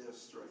lost their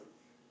strength.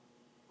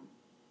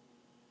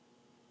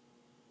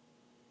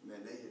 Man,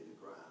 they hit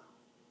the ground.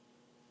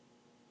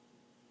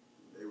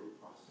 They were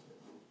prostrate.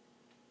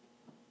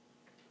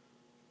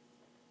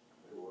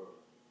 They were.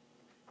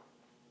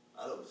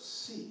 I don't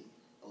see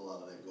a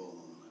lot of that going on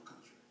in our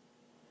country.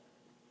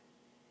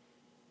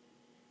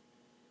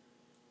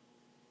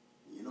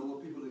 You know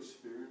what people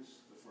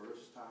experienced the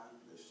first time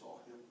they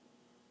saw him?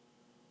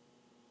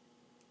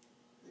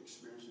 They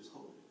experienced his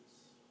holiness.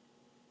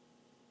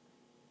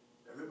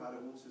 Everybody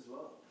wants his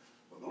love.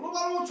 But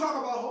nobody wants to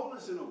talk about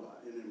holiness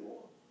anymore.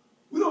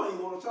 We don't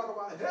even want to talk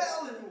about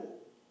hell anymore.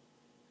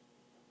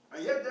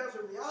 And yet there's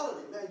a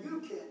reality. Man, you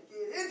can't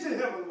get into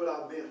heaven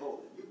without being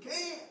holy. You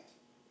can't.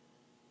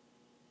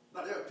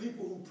 Now, there are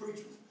people who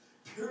preach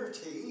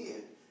purity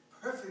and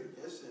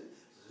perfectness and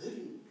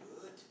living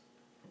good.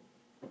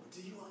 But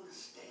do you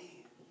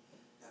understand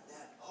that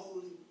that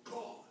holy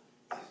God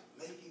is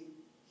making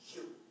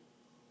you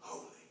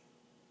holy?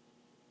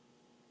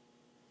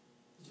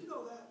 Did you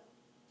know that?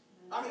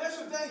 I mean, there's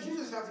some things you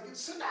just have to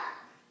sit down.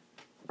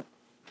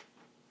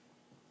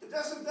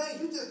 There's some things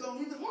you just don't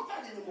need to look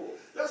at anymore.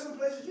 There's some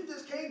places you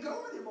just can't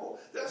go anymore.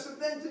 There's some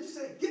things that you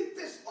say, get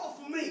this off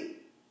of me.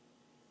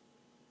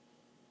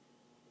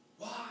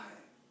 Why?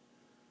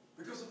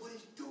 Because of what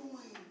he's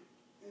doing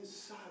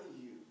inside of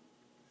you.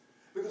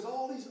 Because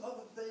all these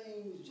other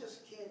things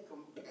just can't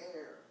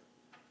compare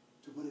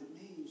to what it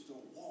means to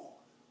walk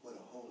with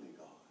a holy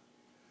God.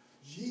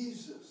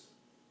 Jesus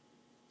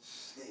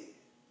said,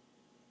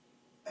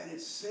 and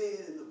it's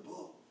said in the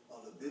book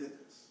of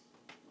Leviticus,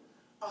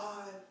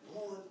 I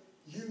want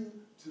you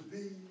to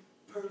be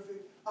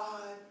perfect.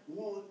 I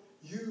want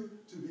you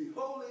to be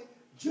holy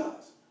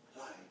just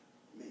like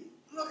me.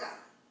 Look out.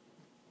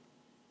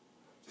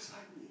 Just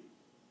like me.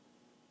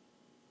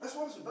 That's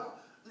what it's about.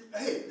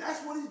 Hey,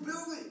 that's what he's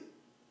building.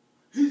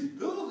 He's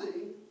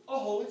building a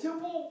holy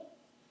temple.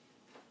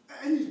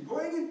 And he's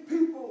bringing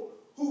people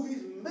who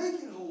he's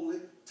making holy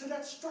to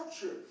that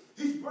structure.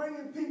 He's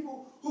bringing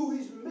people who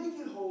he's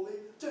making holy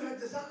to that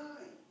design.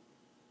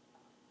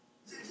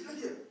 Look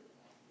here.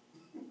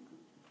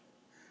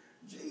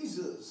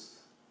 Jesus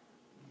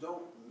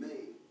don't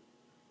make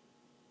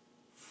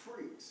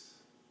freaks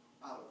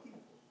out of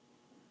people.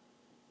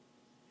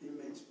 He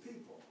makes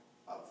people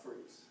out of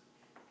freaks.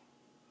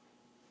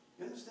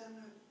 You understand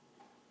that?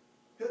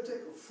 He'll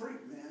take a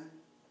freak, man,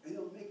 and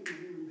he'll make him a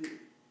human being.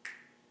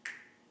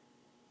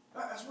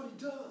 That's what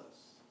he does.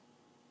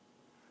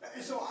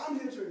 And so I'm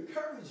here to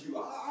encourage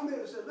you. I'm here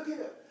to say, look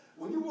here,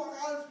 when you walk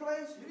out of this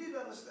place, you need to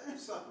understand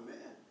something,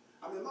 man.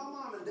 I mean, my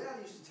mom and dad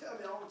used to tell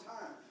me all the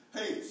time,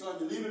 hey, son,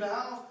 you're leaving the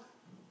house,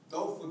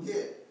 don't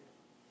forget,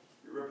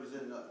 you're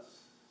representing us.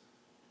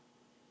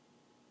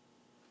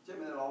 Tell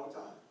me that all the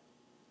time.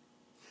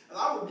 And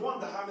I would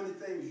wonder how many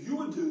things you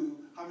would do,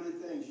 how many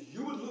things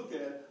you would look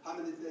at, how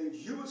many things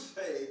you would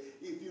say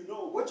if you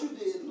know what you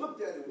did,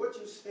 looked at, and what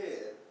you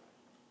said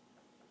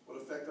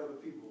would affect other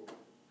people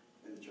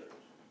in the church.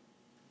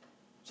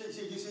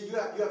 See, you see, you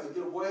have to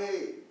get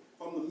away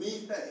from the me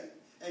thing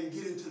and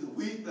get into the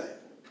we thing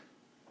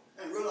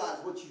and realize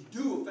what you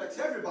do affects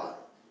everybody.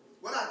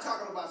 We're not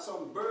talking about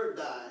some bird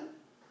dying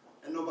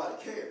and nobody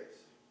cares.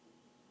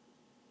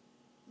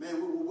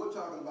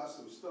 talking about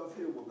some stuff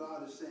here where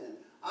God is saying,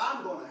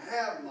 I'm going to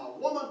have my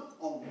woman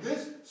on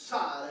this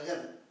side of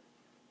heaven.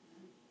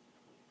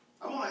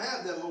 I'm going to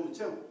have that holy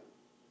temple.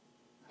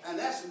 And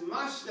that's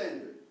my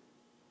standard.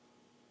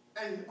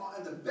 And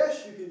the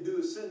best you can do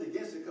is sin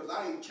against it because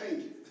I ain't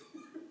changing it.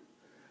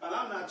 And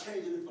I'm not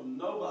changing it for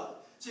nobody.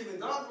 See, when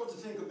God wrote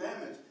the Ten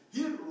Commandments,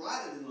 he didn't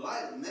write it in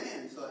light of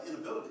man's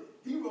inability.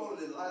 He wrote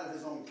it in light of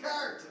his own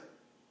character.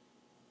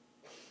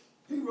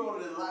 He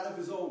wrote it in light of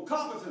his own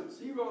competence.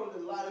 He wrote it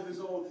in light of his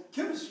own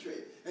chemistry.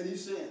 And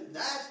he's saying,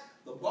 that's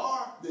the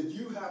bar that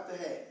you have to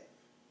have.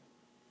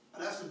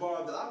 And that's the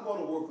bar that I'm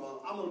going to work on.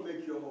 I'm going to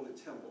make you a holy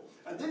temple.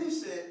 And then he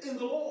said, in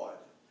the Lord.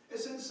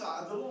 It's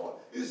inside the Lord.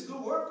 It's the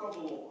work of the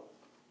Lord.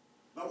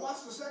 Now watch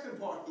the second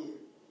part here.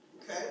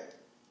 Okay?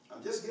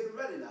 I'm just getting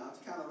ready now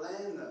to kind of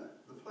land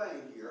the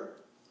plane here.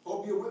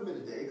 Hope you're with me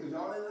today, because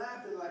y'all ain't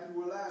laughing like you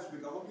were last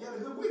week. I hope you had a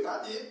good week.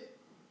 I did.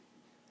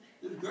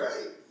 It was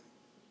great.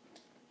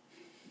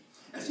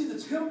 And see,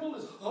 the temple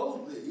is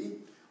holy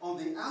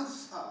on the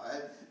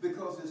outside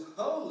because it's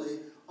holy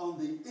on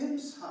the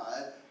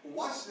inside.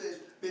 Watch this,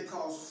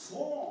 because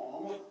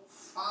form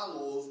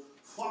follows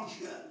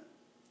function.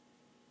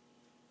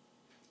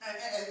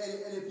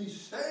 And if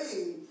he's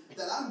saying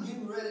that I'm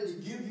getting ready to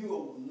give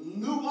you a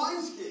new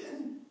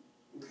wineskin,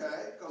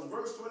 okay, because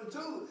verse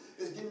 22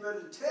 is getting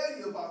ready to tell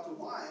you about the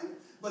wine,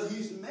 but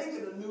he's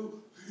making a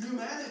new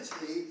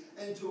humanity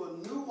into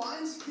a new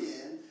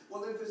wineskin.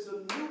 Well, if it's a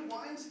new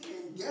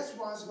wineskin, guess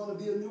why it's going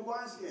to be a new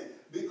wineskin?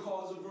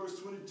 Because of verse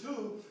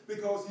 22,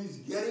 because he's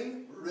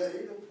getting ready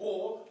to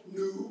pour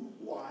new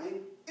wine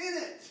in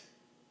it.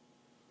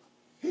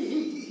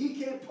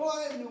 He can't pour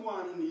that new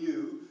wine into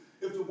you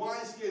if the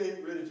wineskin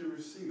ain't ready to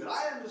receive it.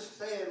 I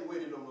understand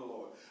waiting on the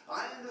Lord.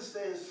 I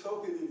understand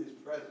soaking in his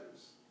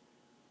presence.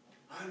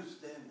 I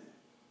understand that.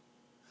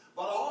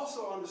 But I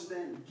also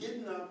understand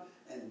getting up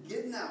and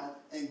getting out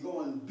and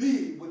going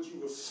be what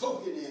you were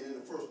soaking in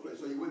the first place.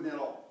 So you wouldn't at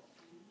all.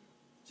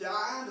 See,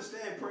 I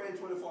understand praying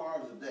 24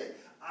 hours a day.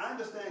 I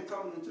understand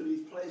coming into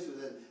these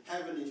places and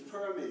having these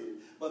prayer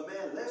meetings. But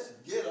man, let's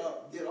get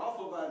up, get off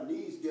of our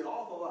knees, get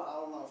off of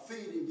out on our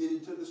feet and get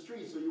into the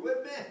streets. So you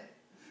with me?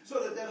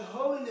 So that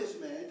holiness,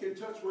 man, can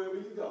touch wherever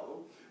you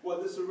go,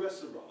 whether it's a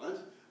restaurant,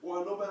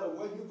 or no matter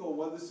where you go,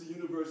 whether it's a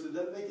university, it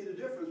doesn't make any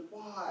difference.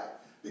 Why?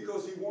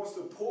 Because he wants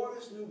to pour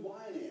this new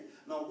wine in.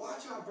 Now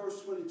watch how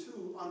verse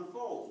 22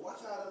 unfolds. Watch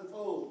how it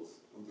unfolds,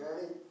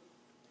 okay?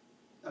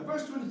 Now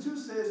verse 22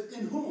 says,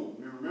 in whom?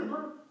 You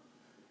remember?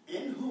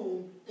 In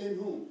whom, in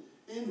whom?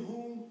 In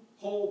whom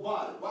whole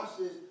body. Watch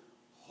this.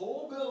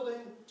 Whole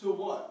building to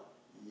what?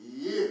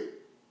 You.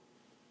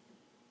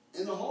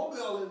 In the whole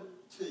building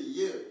to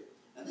you.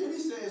 And then he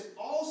says,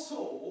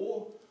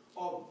 also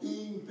are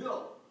being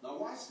built. Now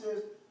watch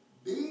this.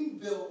 Being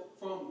built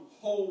from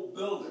whole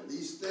building.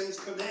 These things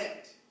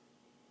connect.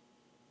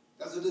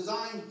 There's a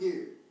design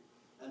here.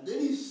 And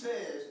then he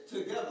says,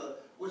 together,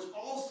 which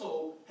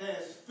also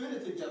has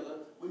fitted together.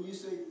 When you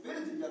say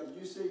fitted together,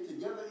 you say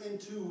together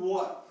into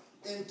what?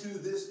 Into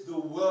this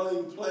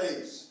dwelling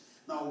place.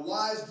 Now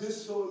why is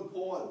this so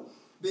important?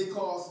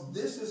 Because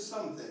this is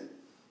something.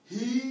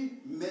 He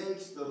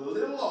makes the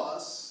little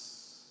us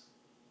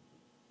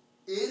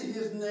in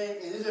his name,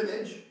 in his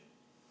image,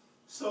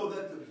 so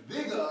that the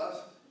big us,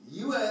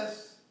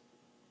 U.S.,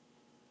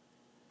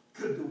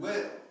 could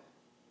dwell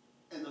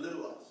in the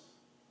little us.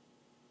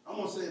 I'm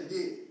going to say it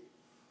again.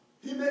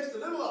 He makes the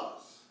little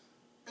us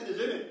in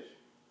his image,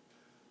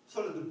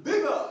 so that the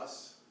big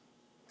us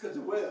could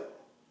dwell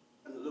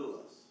in the little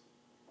us.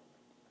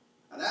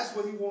 And that's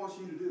what he wants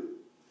you to do.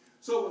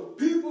 So when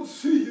people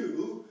see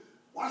you,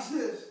 watch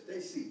this,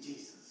 they see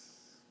Jesus.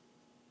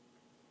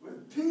 When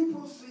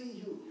people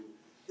see you,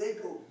 they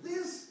go,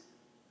 this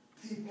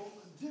people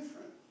are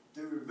different.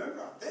 Do you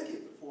remember, I think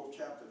it's the 4th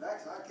chapter of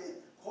Acts, I can't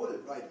quote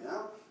it right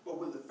now, but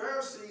when the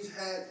Pharisees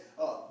had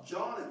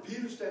John and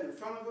Peter stand in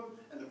front of them,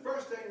 and the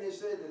first thing they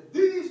said that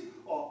these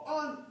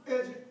are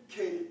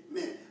uneducated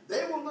men.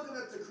 They were looking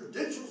at the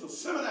credentials of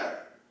seminary.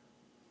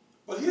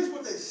 But here's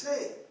what they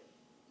said.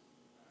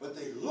 But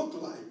they looked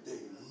like they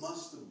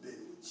must have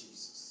been with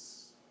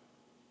Jesus.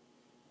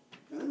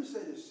 Now let me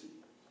say this to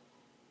you.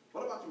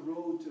 What about the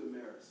road to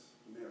Emmaus?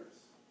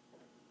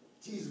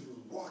 Jesus was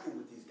walking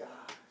with these guys.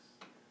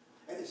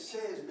 And it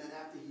says, man,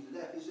 after he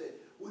left, he said,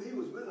 when he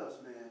was with us,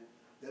 man,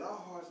 that our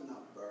hearts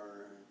not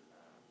burn.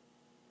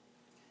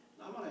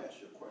 Now I'm going to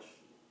ask you a question.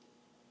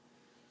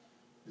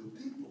 Do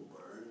people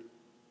burn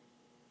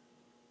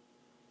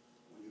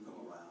when you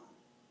come around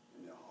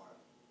in their heart?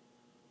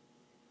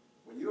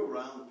 When you're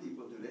around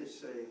people, do they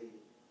say,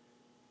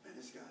 man,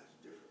 this guy's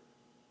different?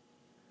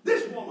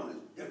 This woman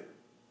is different.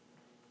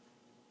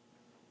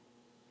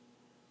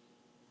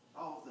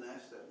 I often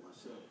ask that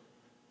myself.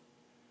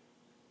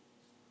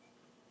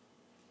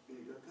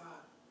 God,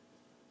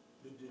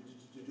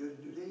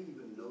 do they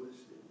even notice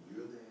that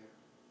you're there?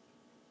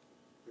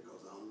 Because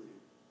I'm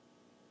there.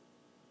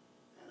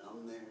 And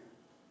I'm there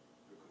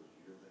because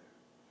you're there.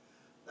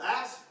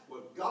 That's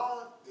what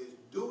God is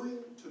doing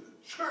to the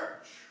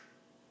church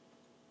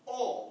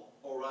all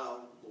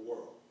around the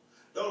world.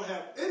 Don't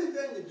have anything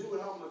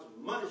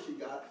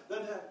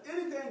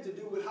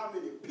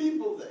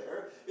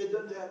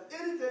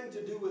have anything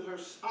to do with her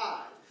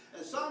size.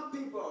 And some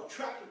people are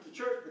attracted to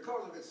church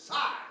because of its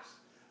size,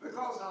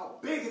 because of how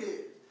big it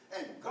is.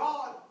 And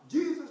God,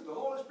 Jesus, the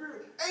Holy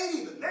Spirit ain't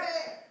even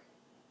there.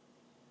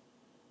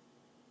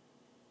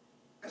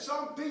 And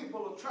some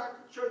people are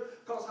attracted to church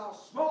because how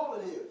small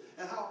it is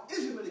and how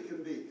intimate it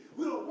can be.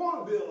 We don't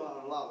want to build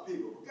on a lot of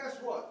people. But guess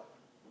what?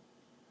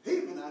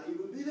 He may not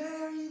even be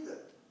there either.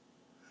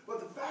 But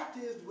the fact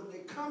is, when they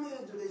come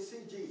in, do they see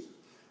Jesus?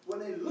 When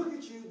they look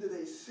at you, do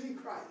they see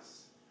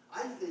Christ?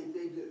 I think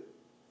they do.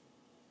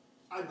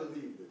 I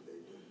believe that they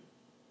do.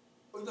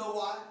 Well, you know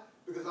why?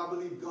 Because I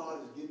believe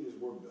God is getting his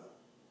work done.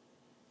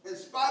 In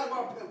spite of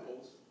our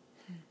pimples,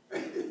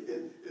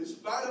 in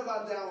spite of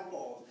our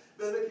downfalls,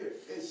 but look here,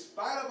 in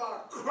spite of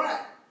our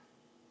crap.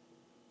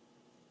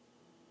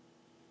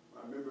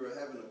 I remember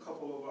having a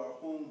couple of our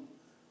home,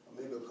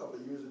 maybe a couple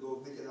of years ago,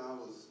 Vic and I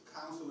was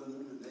counseling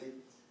them, and they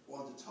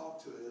wanted to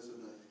talk to us,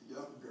 and a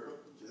young girl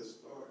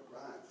just started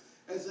crying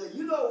and said,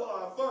 you know what I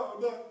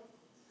found out?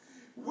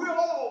 We're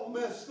all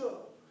messed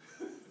up.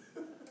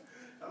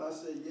 And I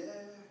said,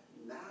 yeah,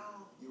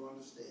 now you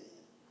understand.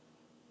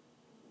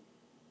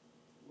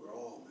 We're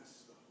all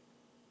messed up.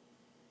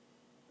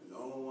 And the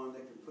only one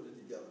that can put it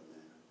together,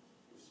 man,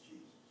 is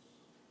Jesus.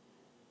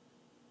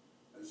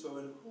 And so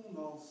in whom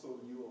also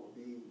you are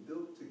being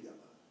built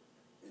together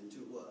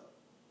into what?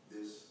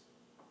 This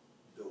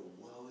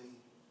dwelling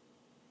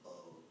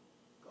of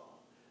God.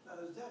 Now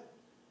is that,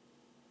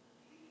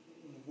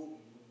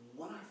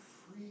 when I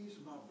freeze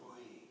my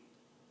brain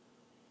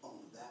on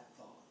that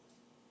thought,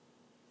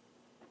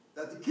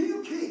 that the King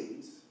of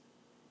Kings,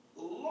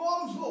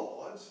 Lord of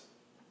Lords,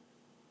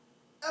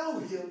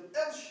 Elohim,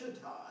 El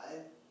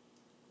Shaddai,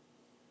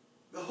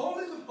 the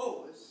Holies of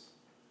Holies,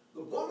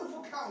 the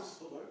Wonderful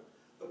Counselor,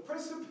 the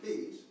Prince of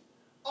Peace,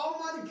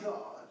 Almighty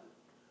God,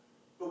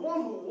 the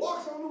one who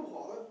walks on the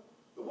water,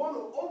 the one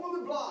who opened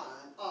the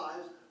blind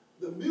eyes,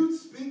 the mute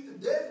speak, the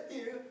deaf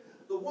hear,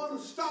 the one who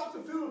stopped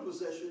the funeral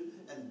procession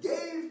and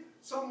gave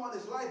someone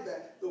his life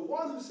back, the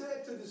one who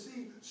said to the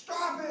sea,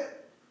 stop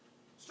it,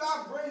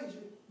 stop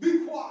raging,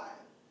 be quiet.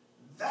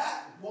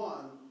 That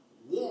one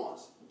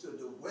wants to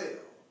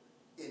dwell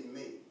in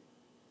me.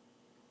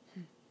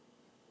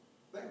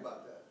 Think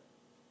about that.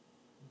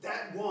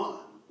 That one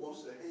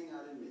wants to hang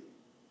out in me.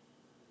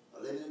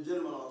 Now, ladies and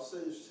gentlemen, I'll say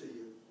this to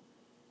you.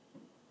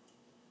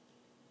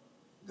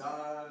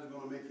 God is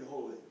going to make you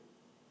holy.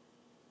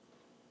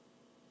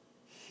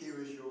 Here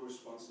is your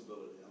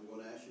responsibility. I'm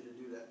going to ask you to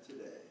do that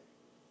today.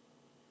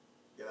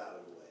 Get out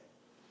of the way.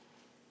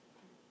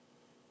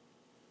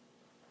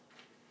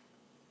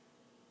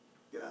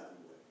 Get out of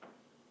the way.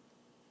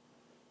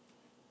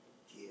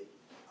 Get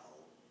out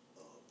of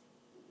the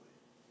way.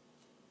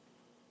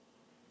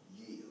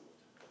 Yield.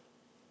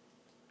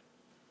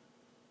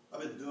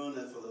 I've been doing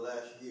that for the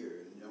last year,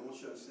 and I want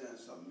you to understand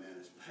something, man.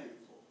 It's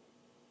painful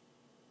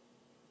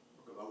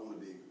because I want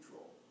to be in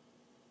control.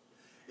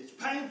 It's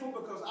painful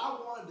because I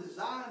want to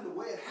design the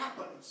way it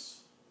happens.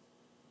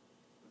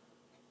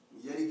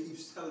 Yet he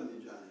keeps telling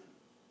me, Johnny,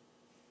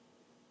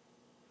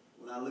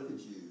 when I look at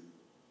you,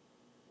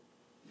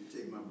 you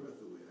take my breath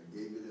away. I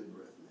gave you that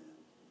breath, man.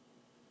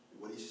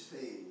 And what he's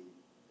saying,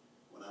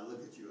 when I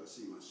look at you, I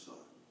see my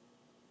son.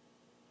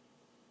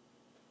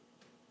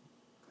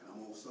 And I'm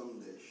going to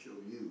someday show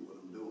you what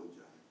I'm doing,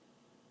 Johnny.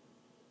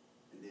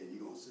 And then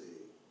you're going to say,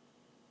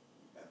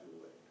 have your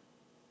way.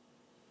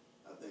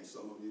 I think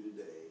some of you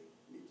today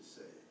need to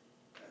say,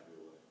 have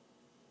your way.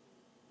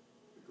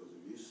 Because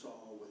if you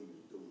saw what he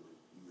was doing,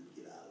 you would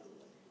get out of the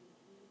way.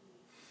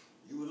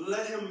 You would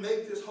let him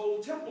make this whole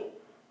temple.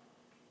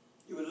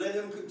 You would let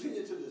him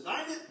continue to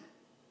design it.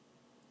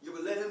 You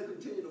would let him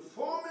continue to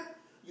form it.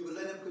 You would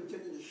let him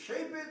continue to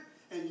shape it.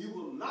 And you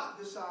will not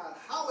decide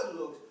how it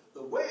looks,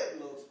 the way it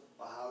looks,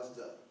 or how it's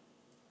done.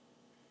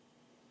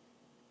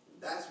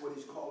 And that's what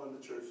he's calling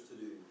the church to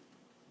do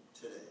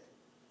today.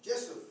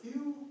 Just a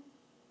few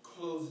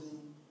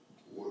closing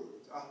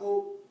words. I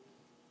hope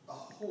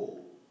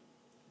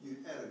you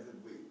had a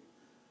good week.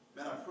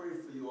 Man, I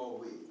prayed for you all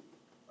week.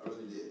 I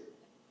really did.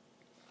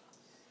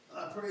 And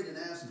I prayed and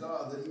asked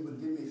God that he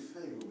would give me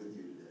favor with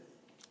you today.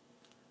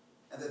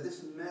 And that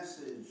this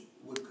message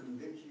would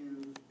convict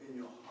you in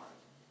your heart.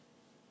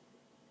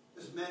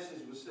 This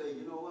message would say,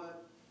 you know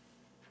what?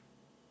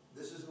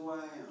 This is who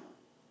I am.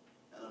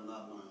 And I'm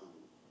not my own.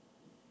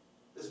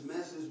 This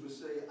message would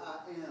say, I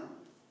am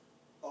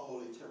a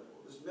holy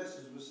temple. This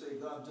message would say,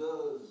 God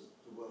does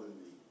dwell in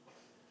me.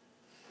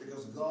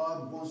 Because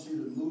God wants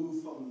you to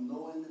move from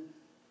knowing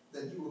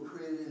that you were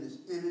created in his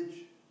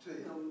image to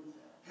him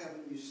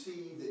having you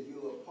see that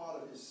you're a part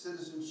of his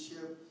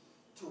citizenship,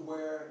 to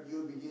where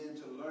you begin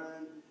to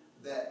learn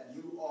that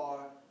you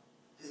are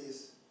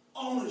his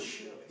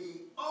ownership.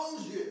 He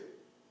owns you.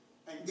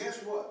 And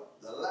guess what?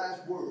 The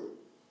last word,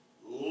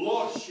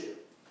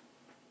 lordship.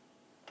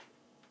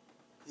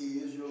 He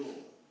is your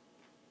Lord.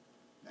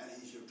 And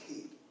he's your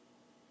king.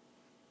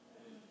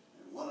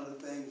 And one of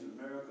the things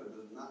America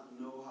does not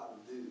know how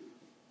to do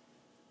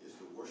is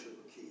to worship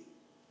a king.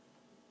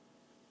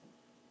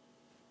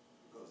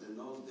 Because in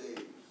those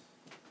days,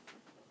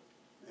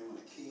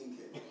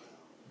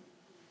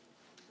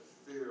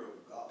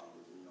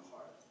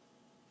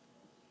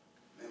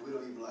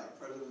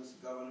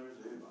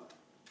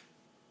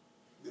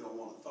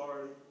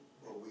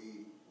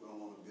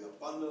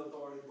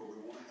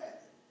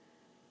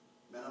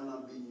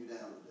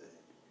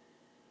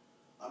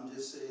 I'm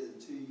just saying,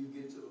 until you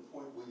get to the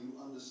point where you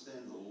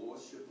understand the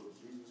lordship of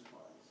Jesus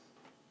Christ,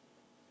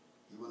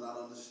 you will not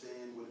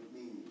understand what it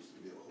means to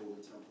be a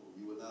holy temple.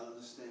 You will not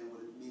understand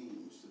what it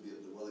means to be a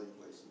dwelling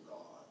place of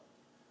God.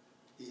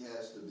 He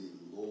has to be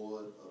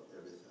Lord of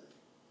everything.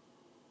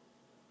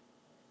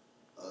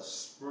 A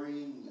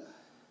spring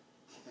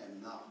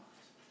cannot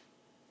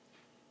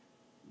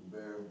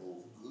bear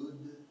both good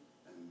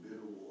and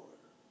bitter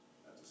water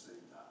at the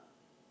same time.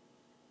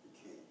 It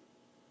can't.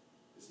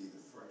 It's either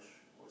fresh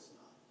or it's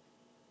not.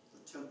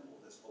 The temple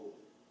that's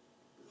holy.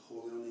 It's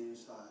holy on the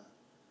inside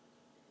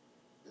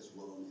as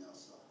well on the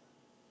outside.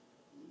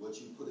 And what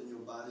you put in your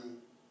body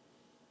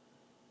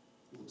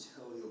will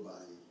tell your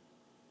body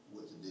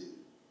what to do.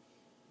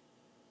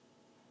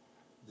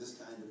 This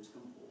kind of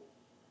temple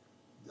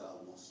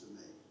God wants to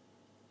make.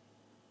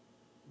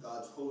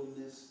 God's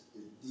holiness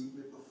is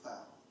deeply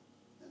profound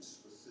and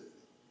specific.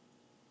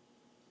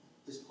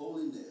 His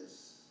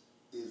holiness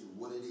is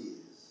what it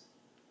is,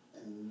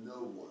 and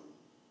no one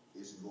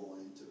is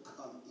going to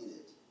come in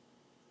it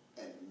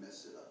and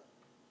mess it up.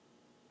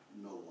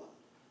 No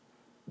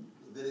one.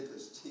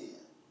 Leviticus 10,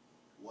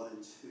 1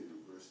 and 2,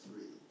 verse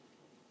 3,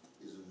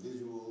 is a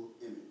visual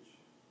image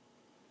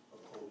of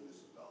the holiness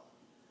of God.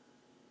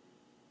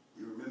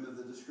 You remember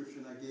the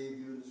description I gave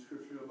you in the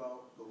scripture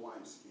about the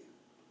wineskin.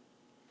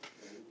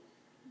 Okay?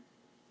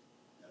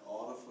 In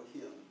order for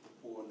him to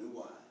pour new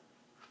wine,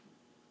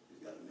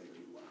 he's got to make a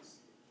new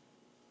wineskin.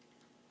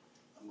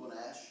 I'm going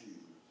to ask you,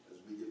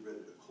 as we get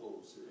ready to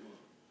close here,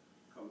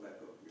 come back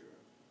up here,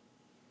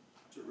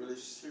 to really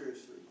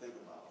seriously think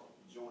about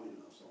joining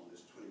us on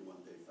this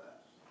 21-day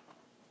fast.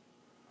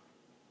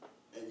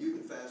 And you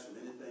can fast from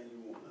anything you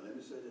want. Now let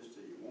me say this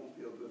to you. It won't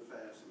be a good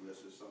fast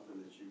unless it's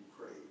something that you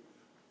crave.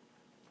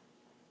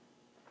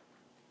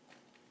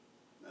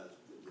 Now,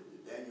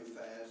 the Daniel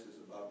fast is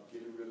about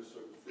getting rid of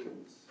certain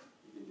foods.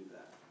 You can do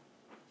that.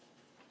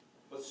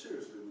 But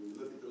seriously, when you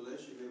look at the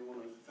list, you may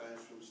want to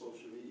fast from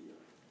social media.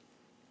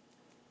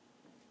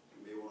 You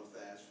may want to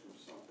fast from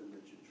something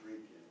that you're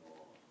drinking or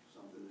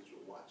something that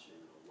you're watching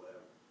or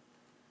whatever.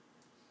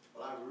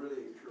 But I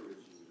really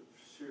encourage you to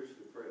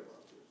seriously pray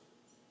about this.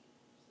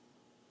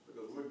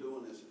 Because we're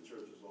doing this in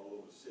churches all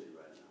over the city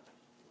right now.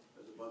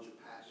 There's a bunch of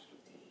pastors.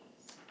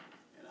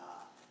 And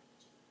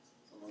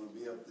I'm going to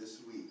be up this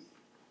week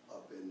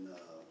up in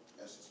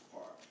Essex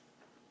Park.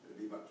 There'll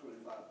be about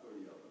 25,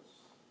 30 of us.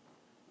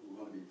 And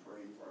we're going to be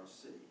praying for our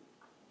city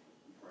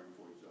and praying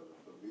for each other.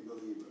 But we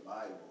believe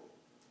revival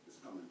is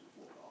coming to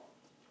Fort Hall.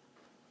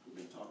 We've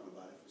been talking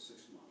about it for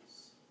 6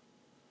 months.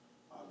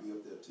 I'll be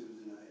up there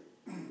Tuesday night,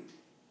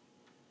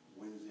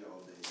 Wednesday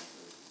all day, and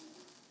Thursday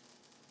morning.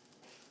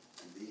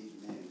 And these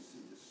men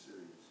see this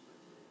seriously.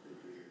 They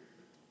do.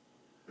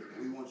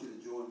 We want you to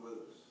join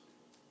with us.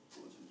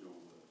 We want you to join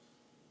with us.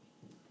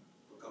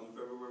 But come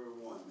February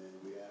 1, man,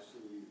 we're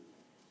asking you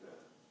to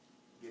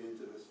get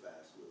into this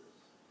fast with us.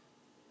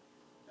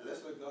 And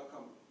let's let God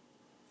come.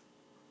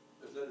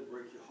 Let's let it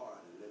break your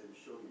heart and let him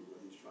show you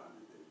what he's trying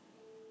to do.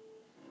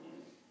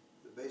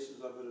 The basis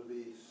of it will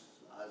be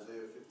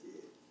Isaiah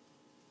 58.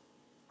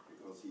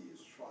 Because he is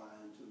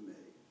trying to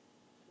make,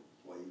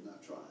 well, he's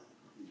not trying,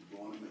 he's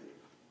going to make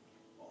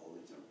a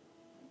holy temple.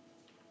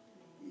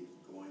 He is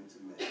going to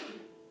make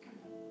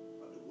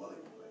a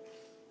dwelling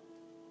place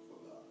for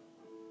God.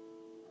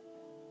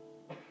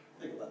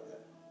 Think about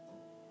that.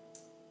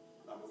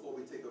 Now, before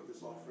we take up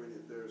this offering,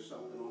 if there's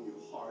something on your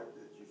heart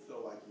that you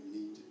feel like you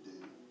need to do,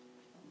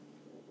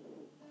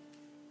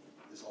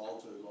 this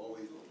altar is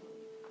always open.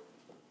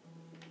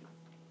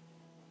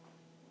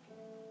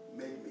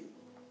 Make me.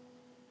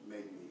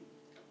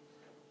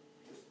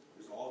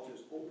 This altar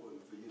is open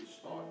for you to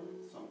start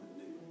with something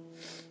new.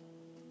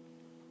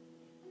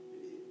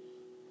 It is.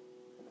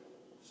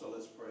 So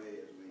let's pray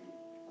as we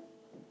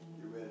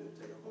get ready to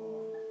take up our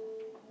offering.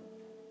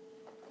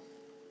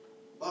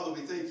 Father,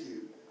 we thank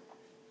you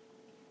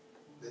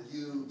that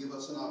you give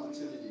us an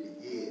opportunity to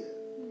give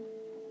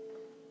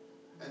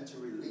and to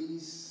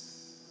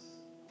release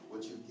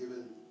what you've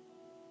given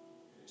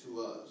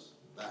to us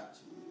back to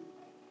you.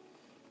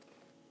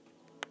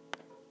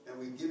 And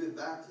we give it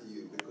back to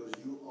you because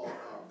you are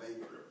our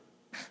banker.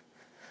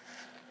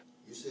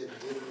 You said,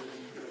 give it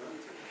and give it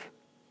unto you.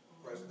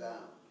 Press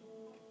down,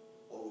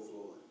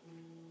 overflowing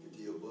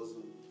into your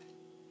bosom,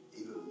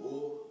 even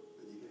more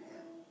than you can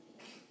handle.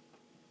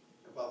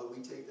 And Father,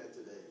 we take that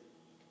today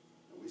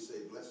and we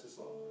say, bless this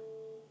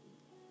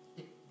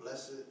offering.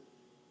 Bless it.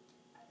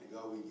 And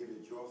God, we give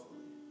it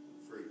joyfully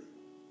and freely.